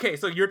 Okay,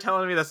 so you're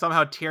telling me that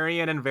somehow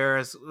Tyrion and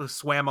Varys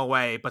swam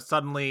away, but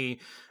suddenly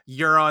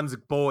Euron's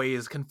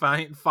boys can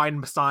find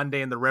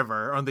Missandei in the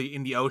river or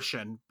in the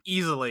ocean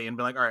easily and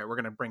be like, all right, we're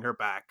gonna bring her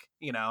back.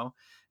 You know,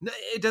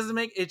 it doesn't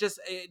make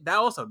that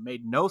also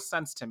made no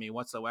sense to me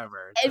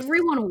whatsoever.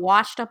 Everyone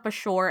washed up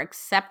ashore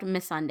except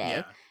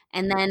Missandei,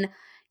 and then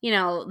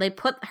they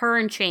put her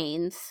in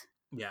chains.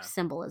 Yeah,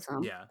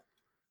 symbolism. Yeah.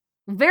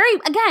 Very,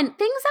 again, things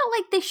that,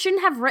 like, they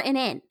shouldn't have written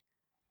in.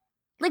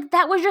 Like,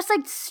 that was just,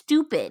 like,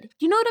 stupid.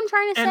 Do you know what I'm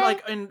trying to say? And,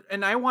 like,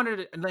 and I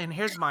wanted, and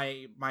here's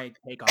my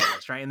take on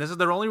this, right? And this is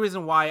the only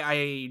reason why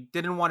I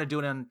didn't want to do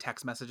it in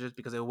text messages,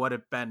 because it would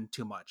have been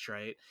too much,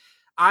 right?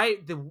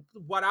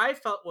 What I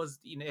felt was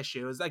an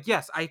issue is, like,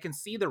 yes, I can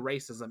see the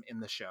racism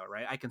in the show,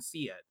 right? I can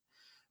see it.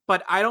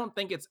 But I don't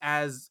think it's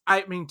I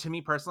mean, to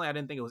me personally, I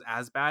didn't think it was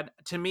as bad.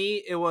 To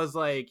me, it was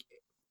like,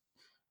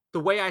 the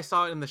way I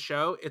saw it in the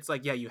show, it's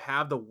like, yeah, you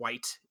have the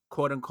white,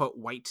 quote unquote,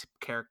 white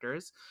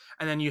characters,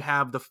 and then you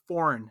have the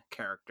foreign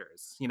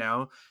characters,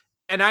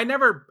 and I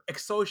never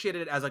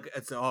associated it as like,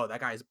 that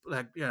guy's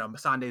like,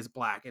 Missandei's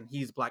black and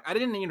he's black. I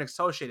didn't even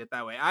associate it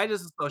that way. I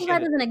just associated that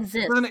doesn't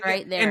exist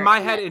right there in my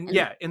head.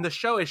 In the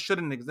show, it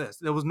shouldn't exist.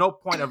 There was no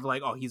point of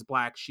like, oh, he's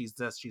black, she's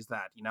this, she's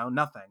that.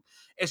 Nothing.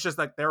 It's just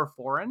like, they're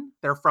foreign,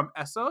 they're from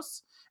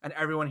Essos, and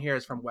everyone here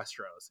is from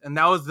Westeros, and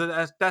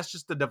that's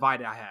just the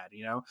divide I had.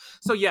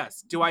 So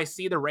yes, do I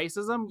see the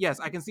racism? Yes,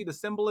 I can see the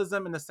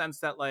symbolism in the sense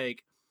that,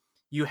 like,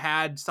 you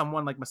had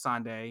someone like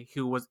Missandei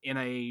who was in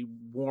a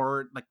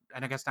war, like,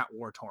 and I guess not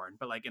war torn,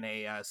 but like in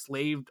a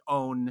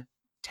slave-owned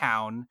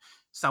town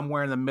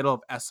somewhere in the middle of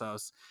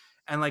Essos,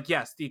 And like,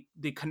 yes,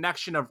 the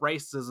connection of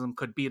racism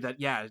could be that,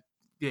 yeah,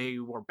 they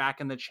were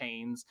back in the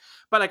chains,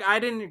 but like I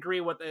didn't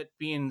agree with it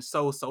being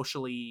so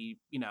socially,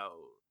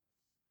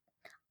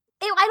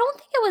 I don't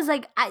think it was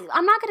like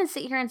I'm not gonna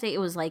sit here and say it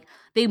was like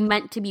they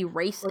meant to be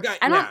racist. like,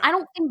 I yeah,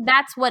 don't think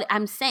that's what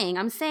I'm saying.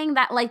 I'm saying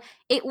that like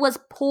it was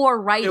poor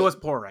it was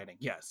writing. poor writing.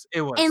 Yes, it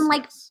And was.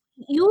 like Yes,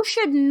 you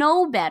should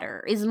know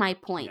better is my yeah,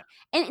 point.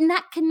 And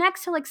that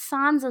connects to like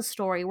Sansa's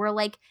story where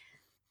like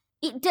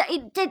it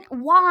did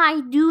why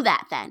do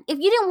that then? If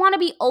you didn't want to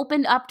be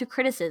opened up to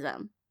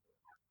criticism,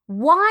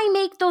 why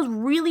make those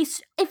really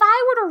if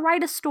I were to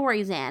write a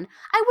story, Zan,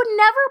 I would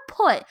never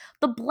put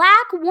the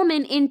black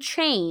woman in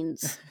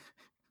chains.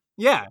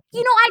 yeah,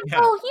 I'd yeah.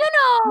 go,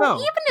 No,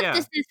 even if yeah,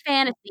 this is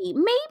fantasy,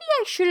 maybe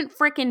I shouldn't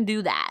fricking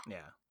do that. yeah.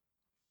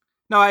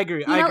 No, I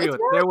agree. I agree It's with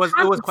more there like was it was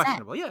common sense.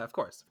 questionable. Yeah, of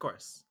course,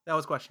 that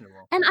was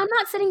questionable. And I'm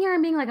not sitting here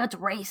and being like, that's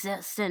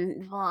racist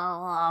and blah,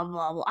 blah,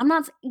 blah, blah. I'm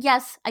not,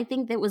 yes, I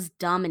think that was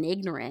dumb and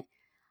ignorant.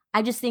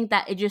 I just think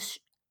that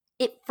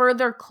it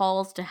further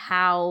calls to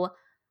how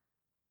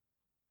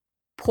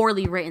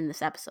poorly written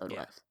this episode Yeah,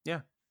 was. yeah.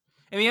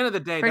 In the end of the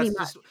day, Pretty that's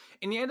much. just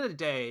in the end of the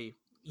day,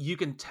 you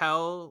can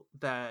tell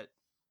that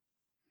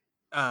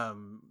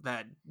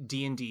that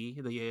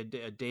D&D,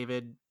 the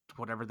David,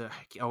 whatever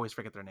I always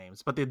forget their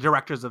names, but the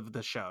directors of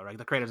the show, right,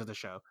 the creators of the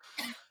show,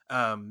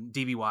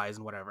 DVYs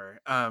and whatever,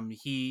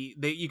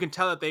 you can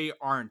tell that they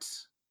aren't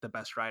the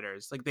best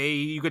writers. Like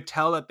you could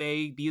tell that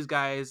these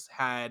guys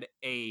had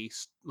they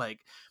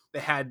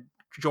had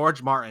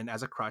George Martin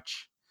as a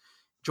crutch.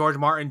 George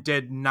Martin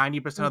did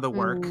 90% of the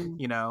work,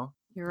 Mm-hmm.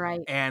 You're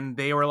right. and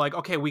they were like,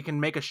 okay, we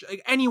can make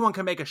anyone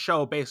can make a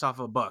show based off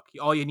of a book.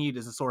 All you need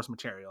is the source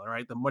material,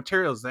 right? The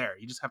material's there.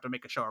 You just have to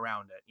make a show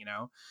around it.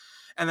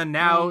 And then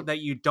now Right. that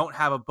you don't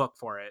have a book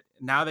for it,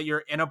 now that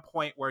you're in a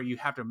point where you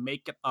have to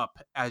make it up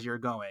as you're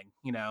going,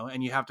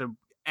 and you have to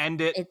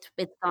end it.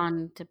 It's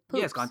gone to poops.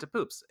 Yeah, it's gone to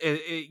poops.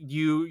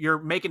 You're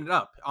making it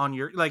up on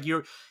your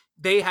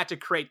they had to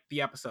create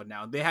the episode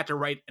now. They had to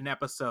write an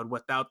episode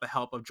without the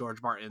help of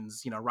George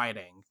Martin's,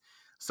 writing.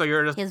 So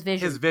you're just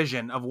his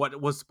vision of what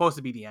was supposed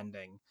to be the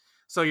ending.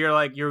 So you're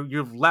like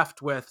you're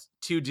left with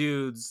two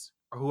dudes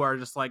who are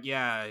just like,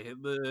 yeah,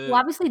 Who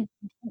obviously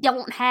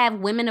don't have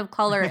women of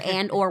color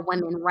and or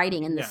women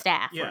writing in the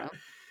staff room.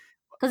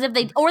 Because if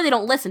they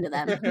don't listen to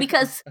them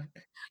because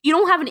you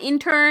don't have an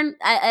intern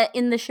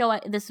in the show.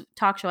 This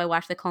talk show I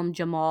watched, they call him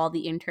Jamal,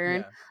 the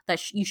intern.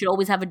 That you should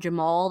always have a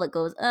Jamal that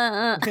goes,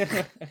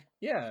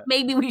 yeah.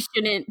 Maybe we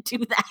shouldn't do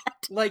that.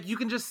 Like you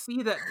can just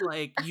see that,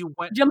 like you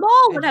went.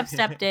 Jamal would have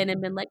stepped in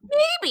and been like,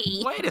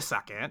 maybe. Wait a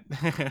second.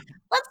 Let's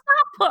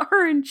not put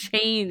her in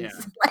chains,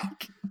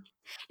 like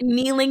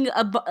kneeling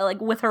like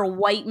with her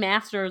white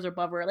masters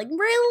above her. Like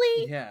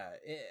really? Yeah,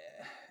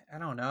 I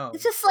don't know.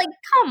 It's just like,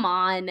 come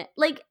on,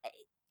 like.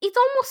 It's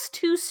almost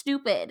too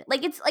stupid.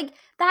 Like, it's like,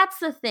 that's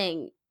the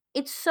thing.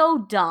 It's so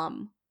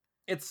dumb.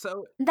 It's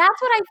so... That's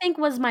what I think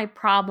was my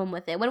problem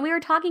with it. When we were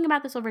talking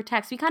about this over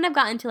text, we kind of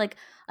got into, like,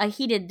 a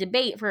heated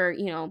debate for,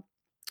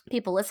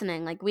 people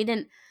listening. Like, we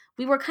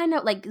were kind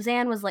of, like,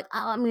 Zan was like,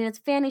 oh, I mean, it's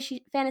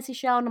fantasy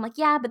show. And I'm like,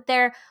 yeah, but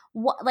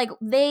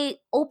they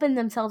opened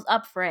themselves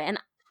up for it. And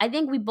I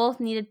think we both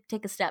needed to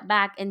take a step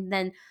back and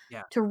then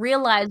to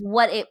realize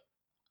what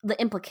the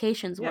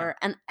implications were,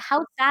 and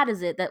how sad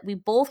is it that we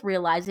both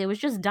realized it was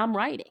just dumb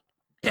writing.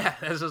 Yeah,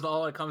 that's just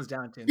all it comes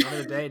down to. At the end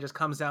of the day, it just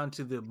comes down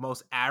to the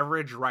most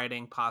average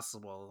writing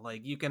possible.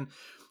 Like you can,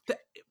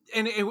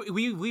 and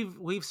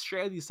we've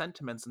shared these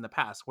sentiments in the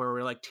past where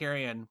we're like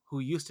Tyrion, who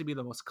used to be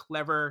the most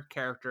clever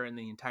character in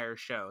the entire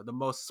show, the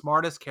most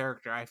smartest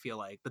character. I feel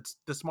like that's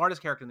the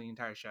smartest character in the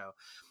entire show,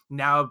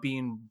 now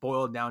being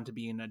boiled down to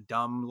being a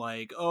dumb,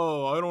 like,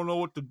 oh, I don't know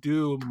what to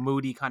do,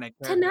 moody kind of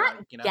character.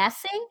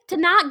 To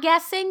not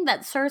guessing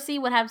that Cersei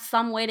would have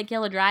some way to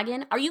kill a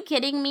dragon. Are you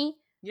kidding me?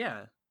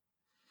 Yeah.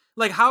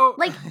 Like how?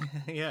 Like,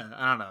 yeah,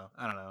 I don't know.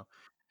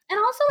 And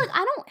also, like,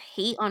 I don't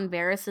hate on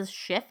Varys's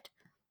shift.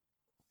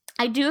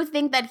 I do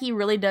think that he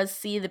really does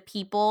see the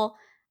people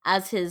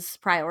as his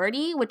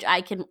priority, which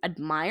I can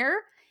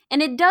admire.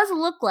 And it does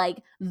look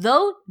like,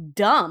 though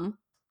dumb,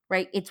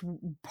 right? It's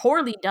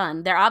poorly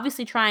done. They're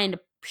obviously trying to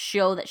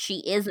show that she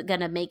is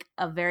gonna make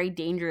a very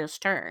dangerous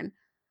turn,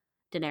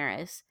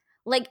 Daenerys.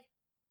 Like,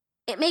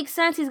 it makes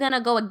sense he's gonna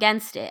go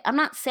against it. I'm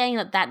not saying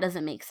that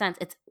doesn't make sense.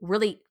 It's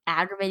really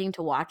aggravating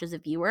to watch as a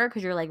viewer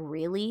because you're like,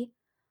 really?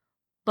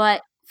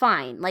 But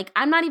fine. Like,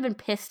 I'm not even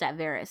pissed at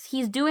Varys.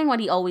 He's doing what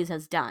he always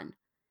has done.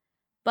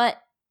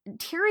 But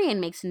Tyrion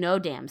makes no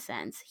damn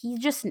sense. He's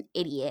just an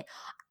idiot.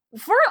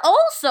 We're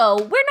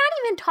not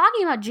even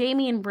talking about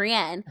Jaime and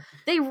Brienne.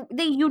 They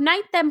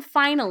unite them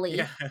finally.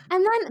 Yeah.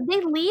 And then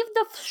they leave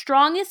the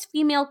strongest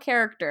female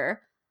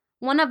character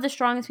one of the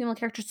strongest female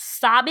characters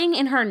sobbing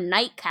in her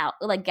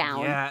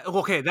gown Yeah.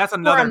 Okay, that's for a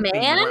another thing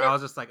man? where I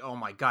was just like, "Oh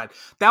my god."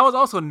 That was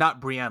also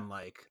not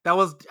Brienne-like. That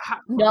was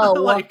No.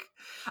 like,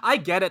 I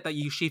get it that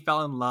she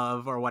fell in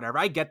love or whatever.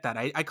 I get that.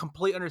 I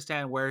completely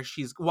understand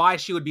why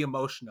she would be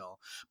emotional.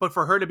 But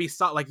for her to be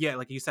like, yeah,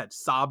 like you said,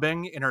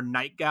 sobbing in her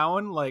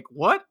nightgown, like,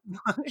 what?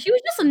 She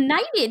was just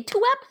knighted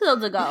 2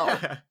 episodes ago.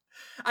 Yeah.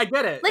 I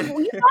get it. Like, you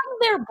talking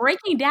there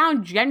breaking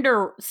down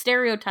gender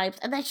stereotypes,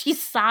 and then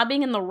she's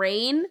sobbing in the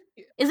rain?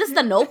 Is this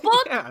The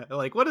Notebook? Yeah,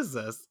 like, what is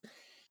this?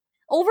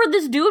 Over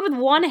this dude with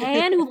one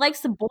hand who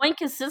likes to boink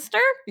his sister?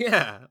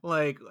 Yeah,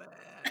 like,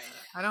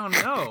 I don't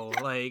know,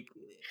 like,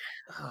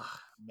 oh,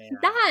 man.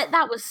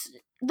 That was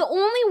the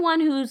only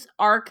one whose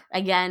arc,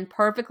 again,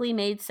 perfectly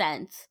made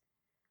sense,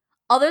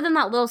 other than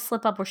that little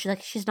slip up where she's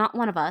like, she's not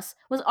one of us,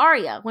 was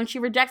Arya when she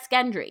rejects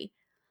Gendry.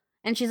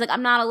 And she's like,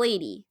 I'm not a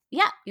lady.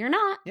 Yeah, you're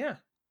not. Yeah.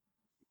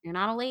 You're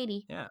not a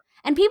lady. Yeah.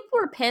 And people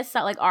were pissed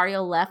that, like,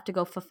 Arya left to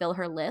go fulfill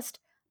her list,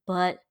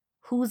 but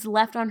who's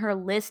left on her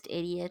list,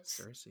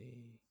 idiots?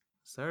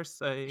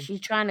 Cersei. She's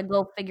trying to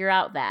go figure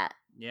out that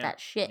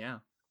shit. Yeah.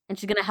 And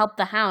she's gonna help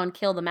the Hound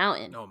kill the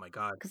Mountain. Oh my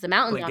god. Because the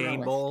Mountain's on her Game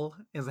list. Bowl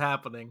is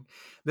happening.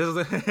 This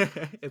is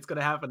it's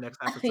gonna happen next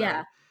episode.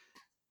 Yeah.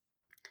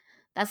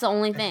 That's the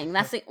only thing.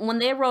 When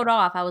they wrote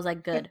off, I was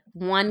like, good.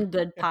 One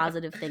good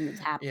positive thing that's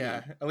happening.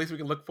 Yeah, at least we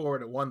can look forward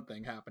to one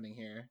thing happening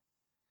here.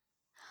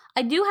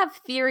 I do have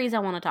theories I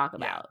want to talk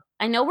about.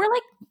 I know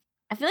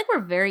I feel like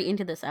we're very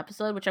into this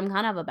episode, which I'm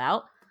kind of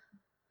about.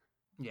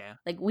 Yeah.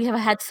 Like, we have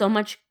had so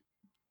much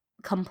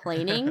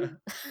complaining.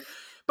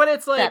 But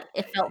it's like,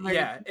 it felt very...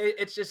 yeah,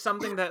 it's just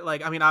something that,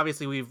 like, I mean,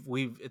 obviously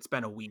it's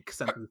been a week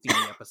since we've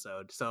seen the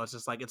episode, so it's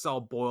just like, it's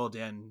all boiled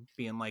in,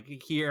 being like,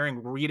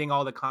 reading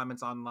all the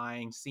comments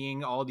online,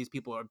 seeing all these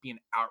people are being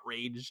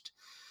outraged,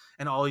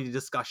 and all these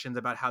discussions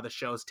about how the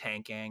show's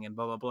tanking and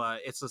blah blah blah.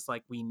 It's just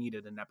like, we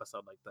needed an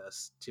episode like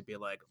this to be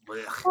like,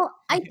 blech. Well,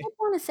 I did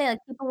want to say, like,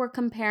 people were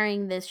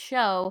comparing this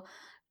show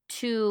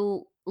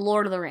to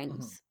Lord of the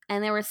Rings,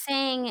 and they were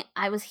saying,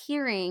 I was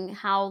hearing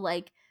how,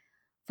 like,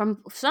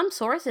 from some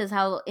sources,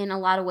 how in a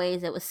lot of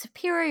ways it was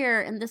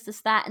superior and this,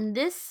 that. And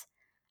this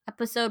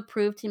episode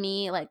proved to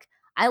me, like,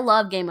 I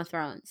love Game of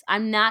Thrones.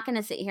 I'm not going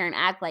to sit here and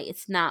act like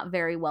it's not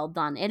very well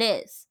done. It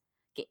is.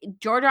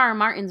 George R. R.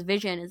 Martin's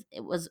vision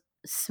was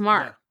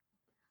smart. Yeah.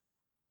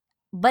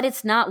 But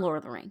it's not Lord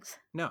of the Rings.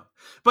 No.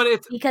 But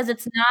because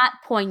it's not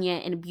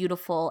poignant and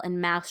beautiful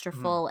and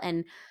masterful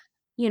and,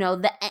 you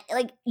know,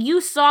 like, you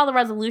saw the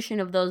resolution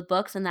of those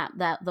books and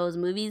those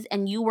movies,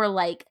 and you were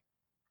like,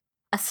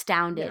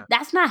 astounded. Yeah.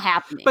 That's not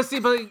happening. But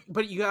see,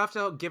 but you have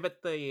to give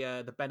it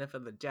the benefit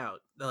of the doubt.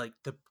 Like,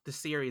 the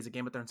series, the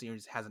Game of Thrones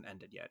series, hasn't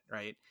ended yet,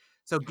 right?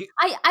 So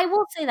I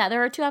will say that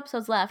there are 2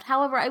 episodes left.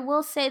 However, I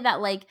will say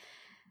that, like,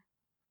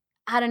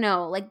 I don't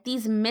know, like,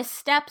 these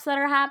missteps that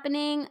are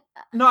happening.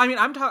 No, I mean,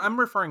 I'm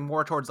referring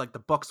more towards, like, the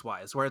books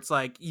wise, where it's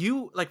like,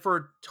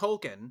 for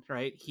Tolkien,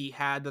 right? He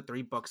had the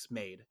 3 books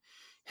made.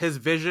 His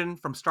vision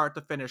from start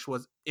to finish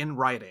was in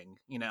writing,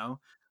 you know.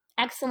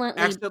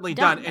 Excellently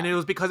done. And it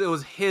was because it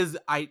was his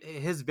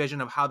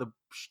vision of how the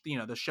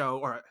show,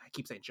 or I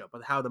keep saying show,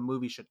 but how the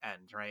movie should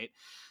end, right?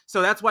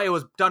 So that's why it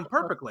was done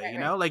perfectly, you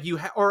know. Like,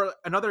 or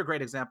another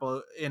great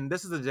example, and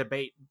this is a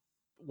debate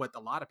with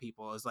a lot of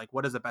people, is like,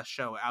 what is the best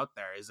show out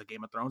there? Is it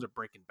Game of Thrones or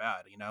Breaking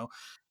Bad, you know,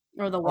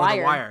 or The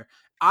Wire?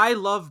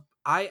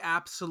 I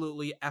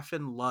absolutely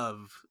effing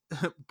love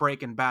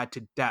Breaking Bad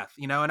to death,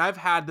 you know, and I've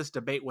had this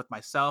debate with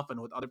myself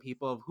and with other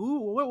people of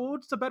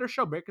what's the better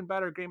show, Breaking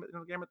Bad or Game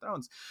of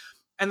Thrones.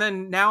 And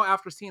then now,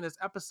 after seeing this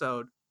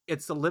episode,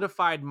 it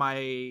solidified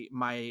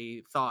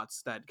my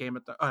thoughts that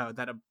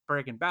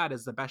Breaking Bad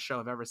is the best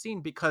show I've ever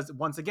seen, because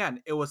once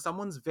again, it was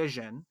someone's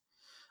vision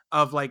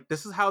of, like,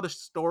 this is how the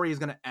story is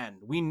going to end.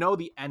 We know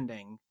the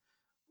ending.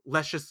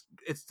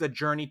 It's the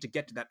journey to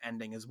get to that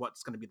ending is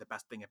what's going to be the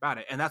best thing about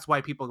it. And that's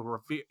why people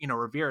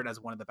revere it as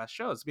one of the best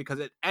shows, because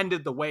it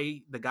ended the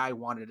way the guy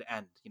wanted it to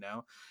end, you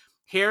know.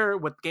 Here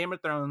with Game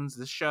of Thrones,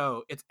 this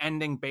show, it's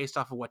ending based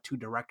off of what 2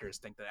 directors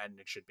think the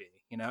ending should be.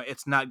 You know,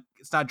 it's not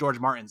George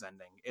Martin's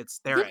ending. It's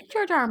their ending. Did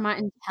George R. R.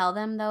 Martin tell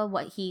them, though,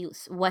 what he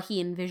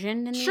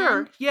envisioned in the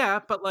end? Yeah,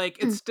 but,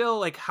 like, it's still,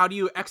 like, how do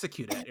you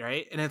execute it,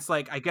 right? And it's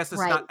like, I guess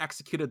it's not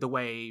executed the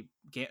way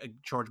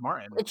George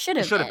Martin. It should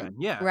have been.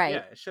 Yeah, right.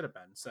 Yeah, it should have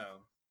been. So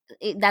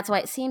that's why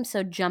it seems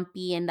so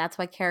jumpy, and that's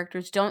why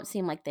characters don't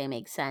seem like they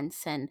make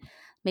sense, and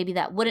maybe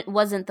that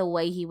wasn't the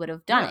way he would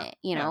have done it,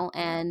 you know.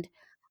 And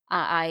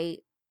I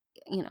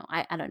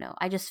don't know.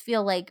 I just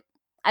feel like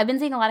I've been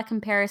seeing a lot of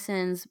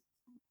comparisons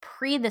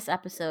pre this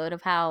episode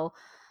of how,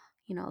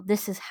 you know,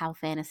 this is how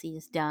fantasy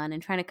is done,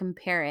 and trying to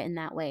compare it in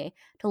that way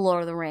to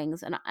Lord of the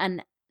Rings.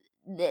 And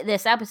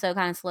this episode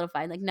kind of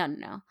solidified, like,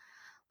 no.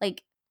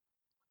 Like,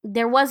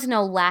 there was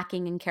no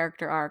lacking in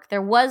character arc.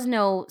 There was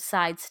no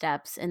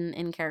sidesteps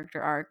in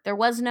character arc. There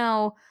was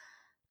no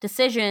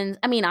decisions.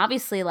 I mean,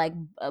 obviously, like,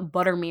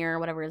 Buttermere,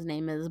 whatever his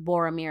name is,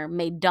 Boromir,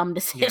 made dumb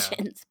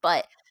decisions,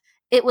 but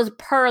it was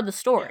per the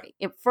story.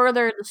 It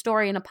furthered the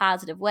story in a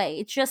positive way.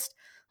 It's just,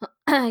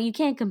 you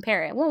can't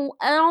compare it. Well,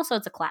 and also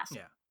it's a classic.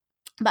 Yeah.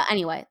 But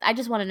anyway, I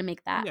just wanted to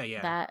make that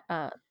Yeah.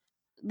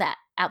 that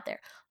out there.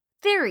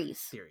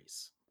 Theories.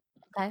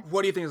 Okay.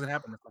 What do you think is gonna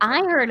happen?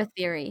 I heard a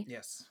theory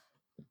Yes.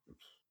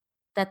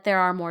 that there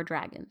are more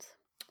dragons.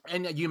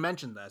 And you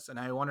mentioned this, and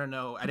I want to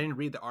know. I didn't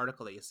read the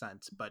article that you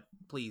sent, but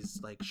please,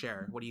 like,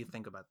 share. What do you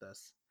think about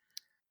this?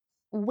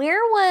 Where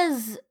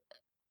was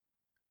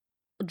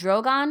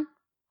Drogon?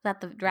 Is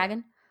that the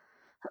dragon?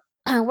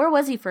 Where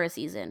was he for a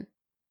season?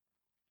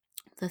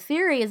 The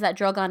theory is that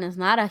Drogon is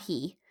not a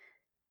he,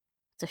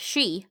 it's a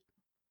she,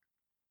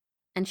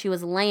 and she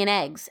was laying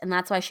eggs, and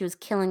that's why she was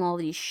killing all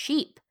these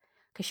sheep,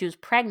 because she was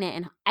pregnant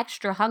and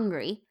extra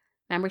hungry.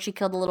 Remember, she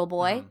killed the little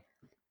boy?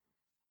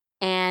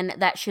 And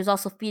that she was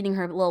also feeding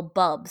her little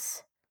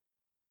bubs,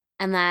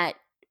 and that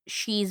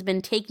she's been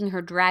taking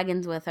her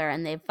dragons with her,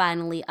 and they've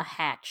finally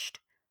hatched.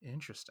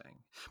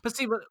 Interesting. But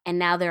and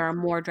now there are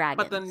more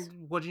dragons. But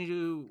then,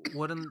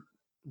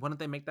 wouldn't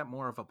they make that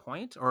more of a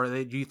point, or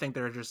do you think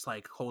they're just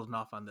like holding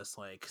off on this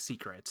like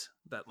secret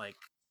that like?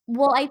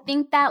 Well, I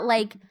think that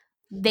like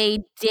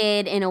they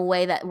did in a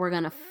way that we're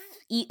gonna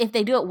if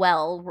they do it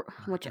well,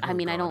 which I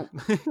mean, God.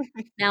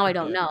 I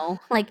don't know.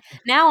 Like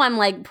now I'm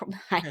like,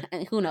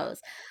 who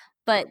knows?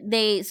 But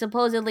they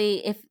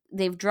supposedly, if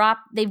they've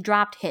dropped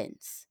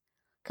hints,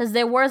 because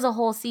there was a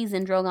whole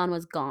season Drogon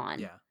was gone.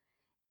 Yeah.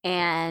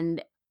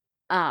 And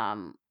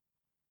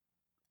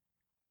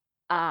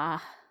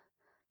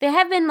they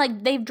have been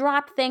like, they've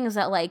dropped things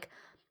that like,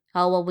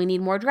 oh well, we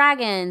need more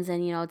dragons,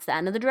 and it's the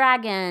end of the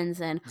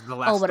dragons, and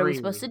what are we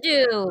supposed to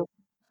do?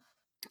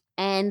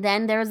 And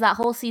then there was that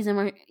whole season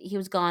where he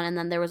was gone, and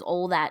then there was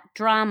all that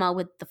drama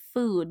with the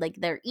food, like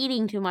they're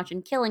eating too much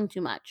and killing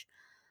too much.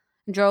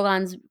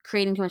 Drogon's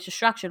creating too much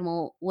destruction.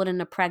 Well,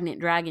 wouldn't a pregnant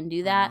dragon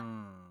do that?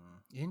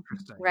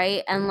 Interesting.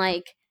 Right? And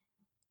like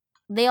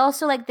they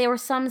also like there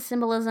was some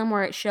symbolism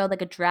where it showed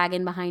like a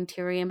dragon behind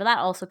Tyrion, but that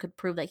also could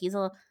prove that he's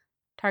a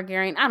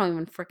Targaryen. I don't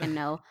even freaking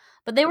know.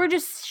 But they were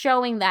just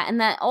showing that,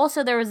 and that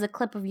also there was a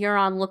clip of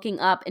Euron looking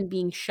up and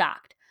being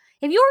shocked.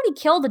 If you already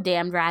killed the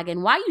damn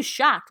dragon, why are you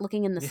shocked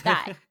looking in the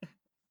sky?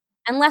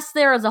 Unless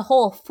there is a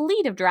whole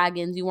fleet of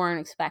dragons you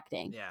weren't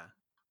expecting. Yeah.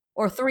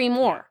 Or 3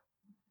 more.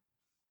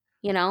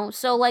 Yeah.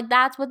 So like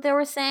that's what they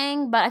were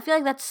saying, but I feel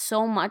like that's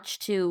so much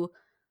to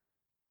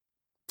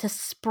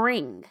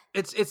spring.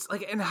 It's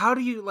like, and how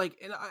do you like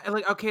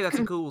okay, that's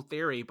a cool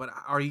theory, but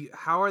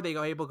how are they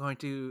going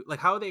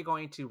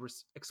to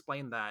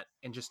explain that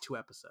in just 2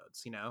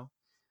 episodes,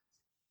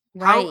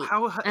 Right.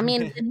 How I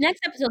mean, the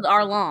next episodes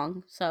are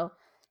long, so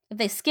if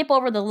they skip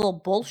over the little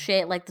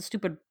bullshit like the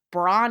stupid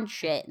Bronn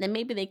shit, then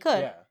maybe they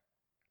could. Yeah.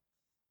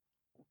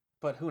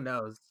 But who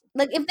knows?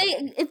 Like if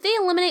they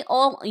eliminate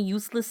all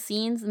useless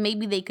scenes,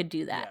 maybe they could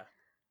do that.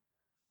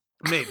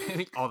 Yeah.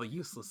 Maybe all the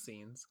useless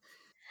scenes.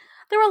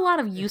 There were a lot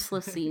of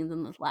useless scenes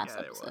in this last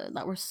episode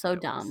that were so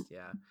dumb.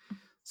 Yeah.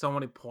 So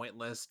many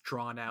pointless,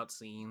 drawn out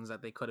scenes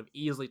that they could have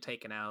easily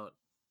taken out.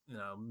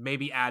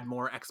 Maybe add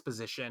more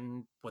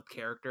exposition with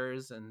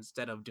characters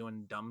instead of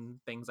doing dumb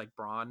things like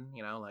Bronn,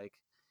 like.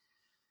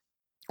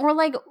 Or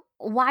like,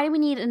 why do we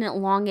need an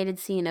elongated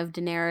scene of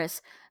Daenerys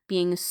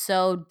being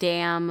so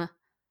damn,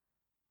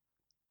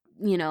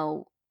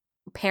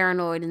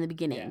 paranoid in the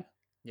beginning?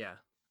 Yeah.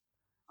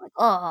 Like,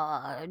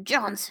 oh,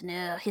 Jon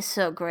Snow, he's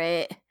so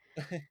great.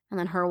 And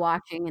then her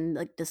watching in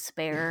like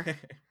despair.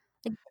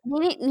 Like,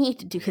 we didn't need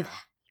to do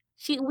that.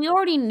 We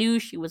already knew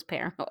she was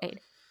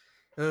paranoid.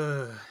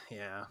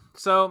 Yeah.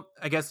 So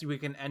I guess we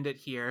can end it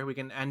here. We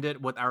can end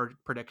it with our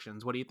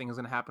predictions. What do you think is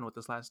going to happen with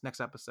this next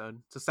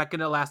episode? It's the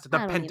second to last.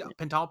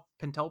 The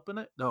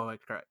pentultimate? No,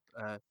 correct.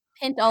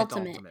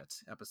 Pentultimate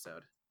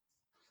episode.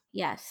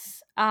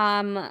 Yes.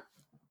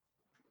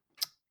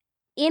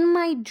 In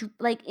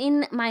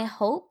my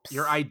hopes.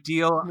 Your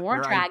ideal.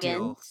 More dragons.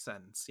 Ideal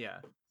sense. Yeah.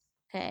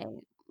 Okay.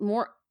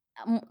 More.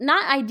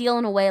 Not ideal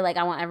in a way like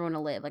I want everyone to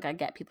live. Like I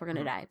get people are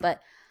gonna die, but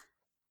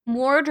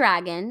more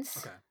dragons.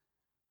 Okay.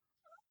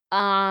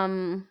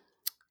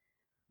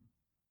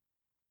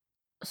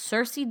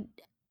 Cersei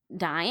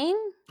dying.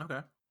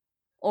 Okay.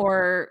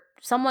 Or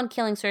someone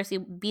killing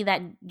Cersei, be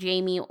that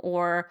Jaime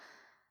or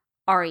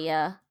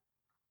Arya.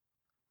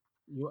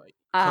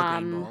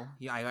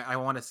 Yeah, I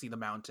want to see the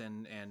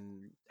Mountain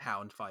and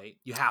Hound fight.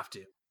 You have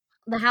to.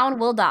 The Hound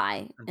will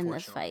die in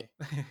this fight.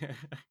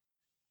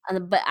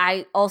 But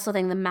I also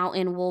think the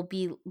Mountain will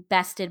be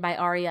bested by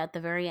Arya at the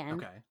very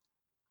end. Okay.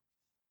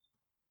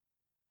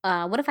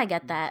 What if I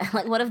get that?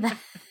 Like, what if that?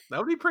 That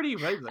would be pretty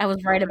amazing. I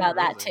was right about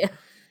that too.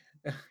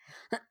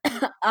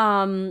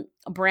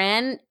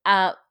 Bran.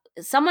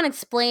 Someone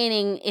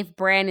explaining if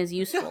Bran is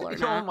useful or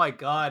not. Oh my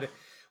god.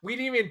 We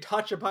didn't even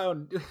talk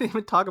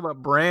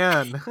about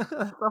Bran. That's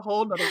a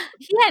whole nother.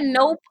 He had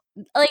no,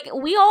 like,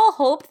 we all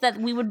hoped that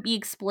we would be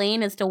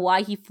explained as to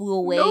why he flew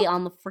away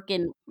on the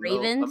freaking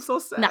ravens. Nope. I'm so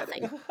sad.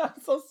 Nothing. I'm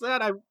so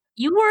sad.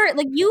 You were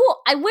like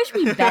I wish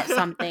we bet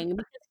something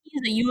because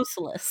he's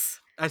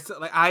useless.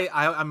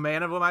 I'm a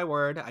man of my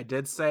word. I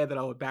did say that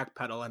I would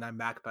backpedal, and I'm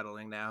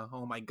backpedaling now.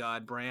 Oh my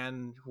god,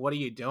 Bran, what are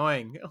you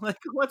doing? Like,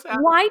 what's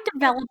happening? Why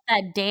develop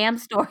that damn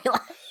storyline?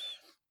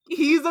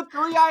 He's a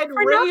 3-eyed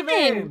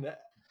raven. Nothing.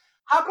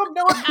 How come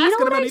no one's You know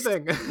asking him what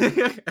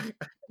anything?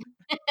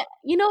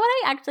 You know what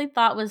I actually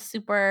thought was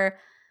super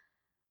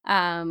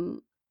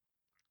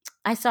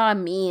I saw a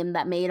meme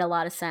that made a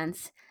lot of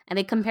sense, and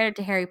they compared it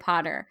to Harry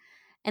Potter.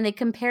 And they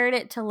compared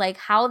it to like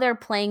how they're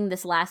playing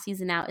this last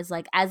season out is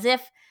like as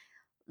if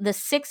the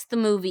 6th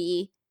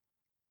movie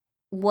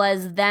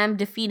was them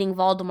defeating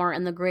Voldemort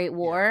in the Great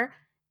War,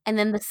 and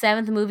then the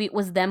 7th movie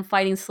was them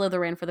fighting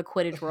Slytherin for the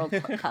Quidditch World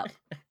Cup.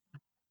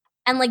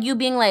 And like you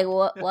being like,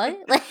 what?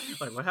 Like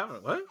what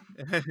happened? What?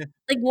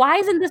 like why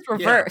isn't this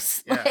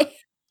reverse? Yeah.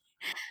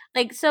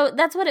 Like so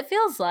that's what it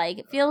feels like.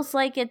 It feels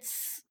like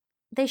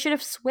they should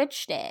have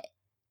switched it.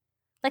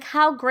 Like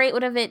how great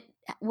would have it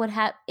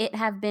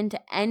have been to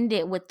end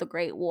it with the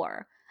Great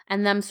War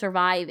and them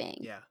surviving.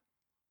 Yeah.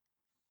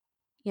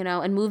 You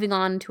know, and moving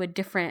on to a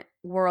different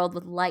world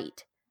with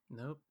light.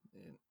 Nope.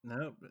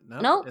 Nope.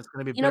 It's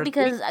gonna be You know,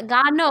 because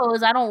God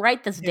knows I don't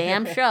write this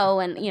damn show,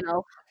 and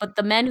but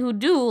the men who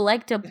do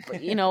like to,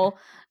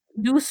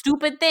 do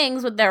stupid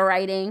things with their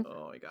writing.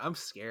 Oh my god, I'm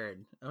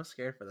scared. I'm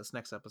scared for this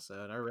next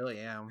episode. I really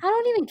am. I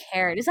don't even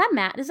care. Is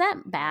that Is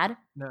that bad?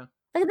 No.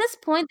 Like at this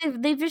point,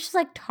 they've just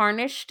like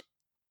tarnished.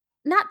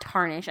 Not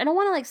tarnished. I don't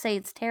want to like say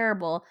it's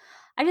terrible.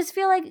 I just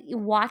feel like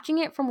watching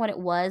it from what it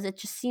was, it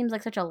just seems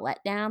like such a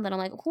letdown that I'm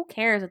like, who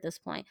cares at this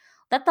point?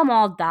 Let them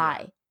all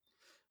die. Yeah.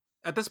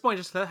 At this point,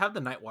 just have the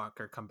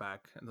Nightwalker come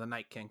back and the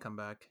Night King come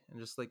back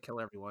and just like kill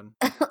everyone.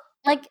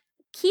 Like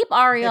keep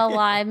Arya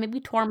alive. Maybe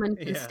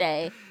Tormund can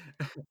stay,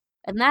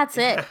 and that's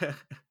it.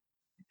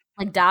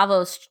 Like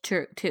Davos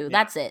too. Yeah.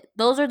 That's it.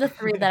 Those are the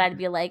 3 that I'd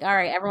be like, all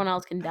right, everyone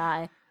else can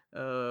die.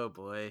 Oh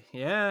boy.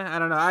 Yeah, I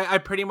don't know. I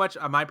pretty much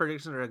my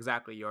predictions are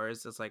exactly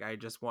yours. It's like I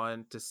just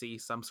want to see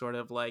some sort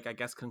of like I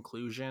guess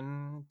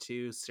conclusion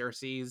to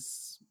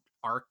Cersei's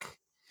arc.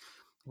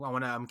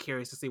 I'm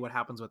curious to see what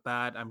happens with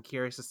that. I'm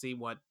curious to see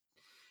what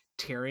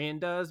Tyrion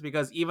does,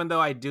 because even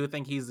though I do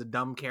think he's a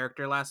dumb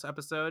character last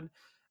episode,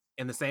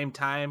 in the same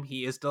time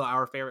he is still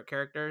our favorite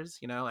characters.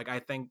 Like I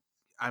think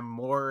I'm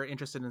more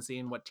interested in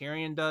seeing what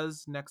Tyrion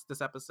does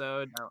this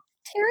episode.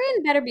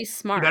 Tyrion better be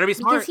smart. He better be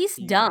smart because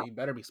he's dumb. He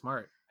better be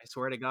smart. I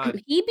swear to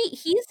God. He's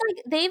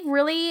like they've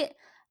really,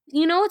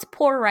 it's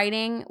poor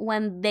writing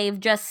when they've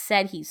just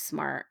said he's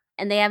smart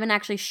and they haven't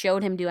actually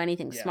showed him do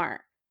anything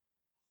smart.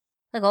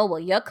 Like, oh well,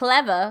 you're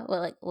clever.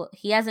 Well,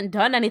 he hasn't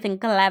done anything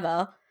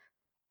clever.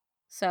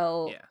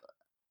 So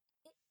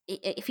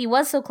if he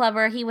was so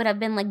clever, he would have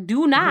been like,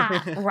 do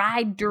not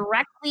ride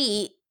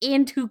directly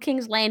into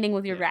King's Landing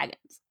with your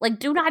dragons. Like,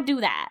 do not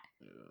do that.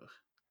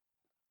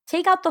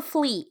 Take out the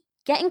fleet.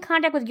 Get in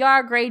contact with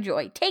Yara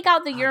Greyjoy. Take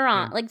out the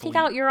Euron. Like, take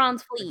out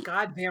Euron's fleet.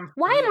 Goddamn.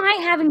 Why am I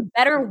having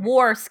better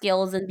war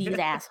skills than these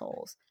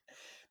assholes?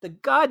 The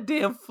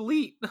goddamn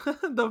fleet.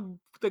 The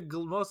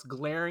most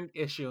glaring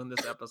issue in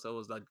this episode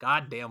was the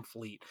goddamn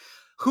fleet.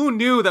 Who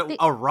knew that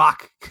a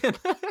rock can...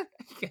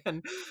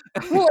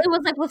 Well, it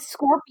was like with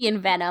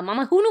scorpion venom. I'm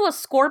like, who knew a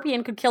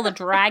scorpion could kill a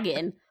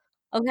dragon?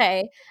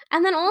 Okay.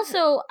 And then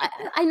also,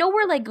 I know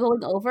we're like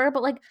going over,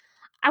 but like,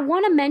 I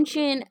want to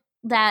mention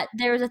that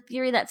there's a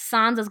theory that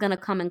Sansa's gonna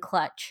come in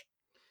clutch.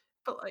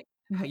 But like,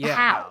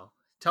 how?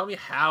 Tell me,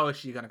 how is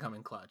she gonna come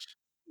in clutch?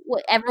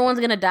 What, everyone's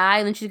gonna die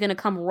and then she's gonna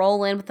come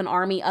roll in with an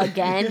army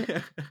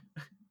again?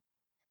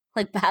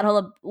 Like battle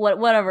of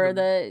whatever,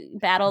 the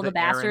battle of the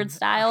bastard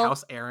style.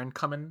 House Aaron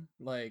coming,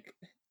 like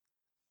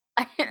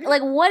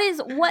like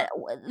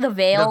the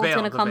Vale's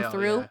gonna come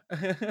through.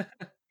 Yeah.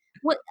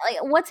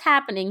 What's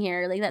happening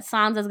here? Like that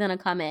Sansa's gonna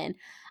come in.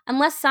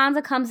 Unless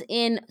Sansa comes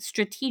in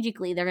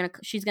strategically,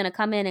 she's gonna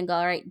come in and go,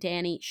 all right,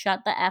 Dany,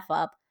 shut the F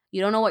up.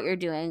 You don't know what you're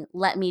doing.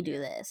 Let me do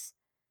this.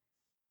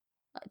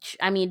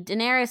 I mean,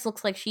 Daenerys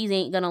looks like she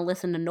ain't gonna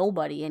listen to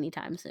nobody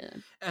anytime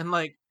soon. And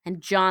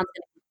Jon's gonna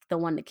be the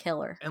one to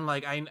kill her. And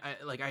like I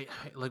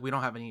we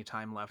don't have any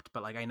time left,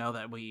 but like I know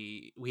that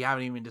we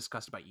haven't even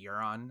discussed about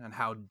Euron and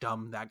how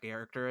dumb that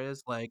character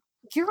is. Like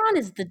Euron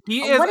is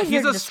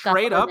he's a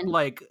straight up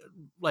like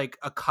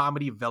a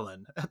comedy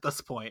villain at this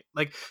point.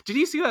 Like, did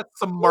you see that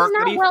smark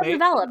that he made?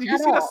 Did you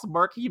see the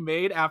smirk he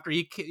made after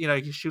he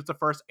shoots the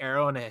first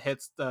arrow and it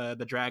hits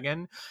the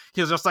dragon?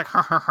 He was just like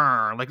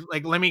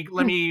like let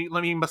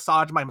me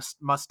massage my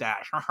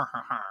mustache.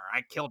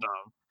 I killed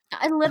him.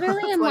 I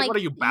literally am like, what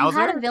are you, Bowser?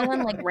 You had a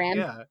villain like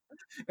Ramsay.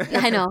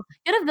 I know.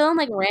 You had a villain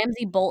like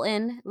Ramsay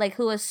Bolton, like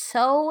who was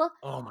so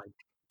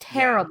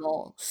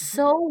terrible,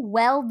 so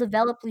well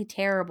developedly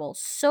terrible,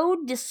 so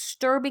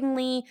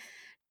disturbingly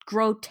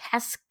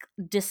grotesque,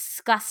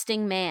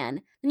 disgusting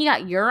man. Then you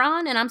got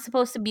Euron, and I'm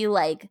supposed to be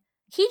like,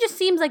 he just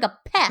seems like a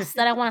pest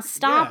that I want to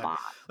stomp on.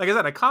 Like I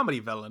said, a comedy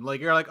villain. Like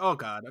you're like, oh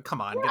god,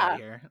 come on, get out of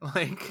here.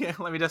 Like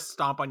let me just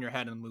stomp on your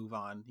head and move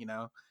on.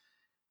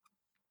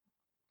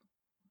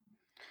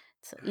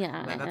 So,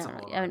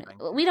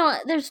 we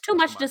don't. There's too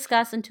much to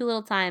discuss and too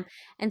little time,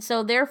 and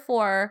so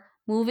therefore,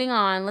 moving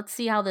on. Let's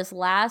see how this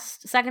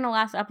second to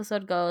last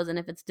episode goes, and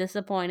if it's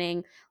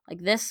disappointing, like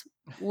this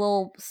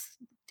little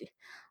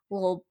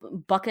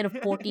bucket of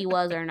porky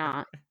was or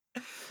not.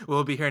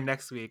 We'll be here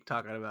next week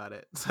talking about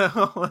it.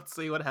 So let's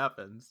see what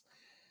happens.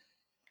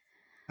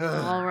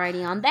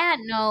 Alrighty, on that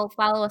note,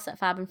 follow us at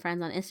Fab and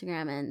Friends on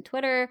Instagram and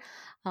Twitter,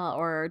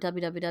 or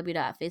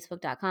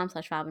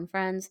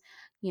www.facebook.com/FabandFriends.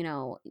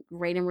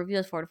 Rate and review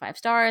us 4 to 5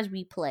 stars.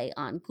 We play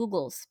on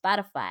Google,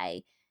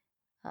 Spotify,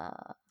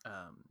 what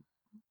am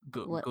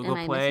Google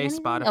I Play,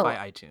 missing anything? Spotify,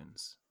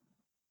 iTunes.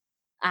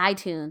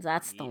 iTunes,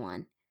 that's the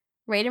one.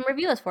 Rate and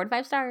review us 4 to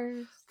 5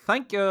 stars.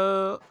 Thank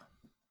you.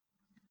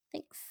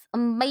 Thanks.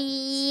 Bye.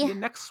 See you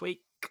next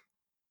week.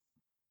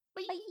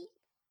 Bye.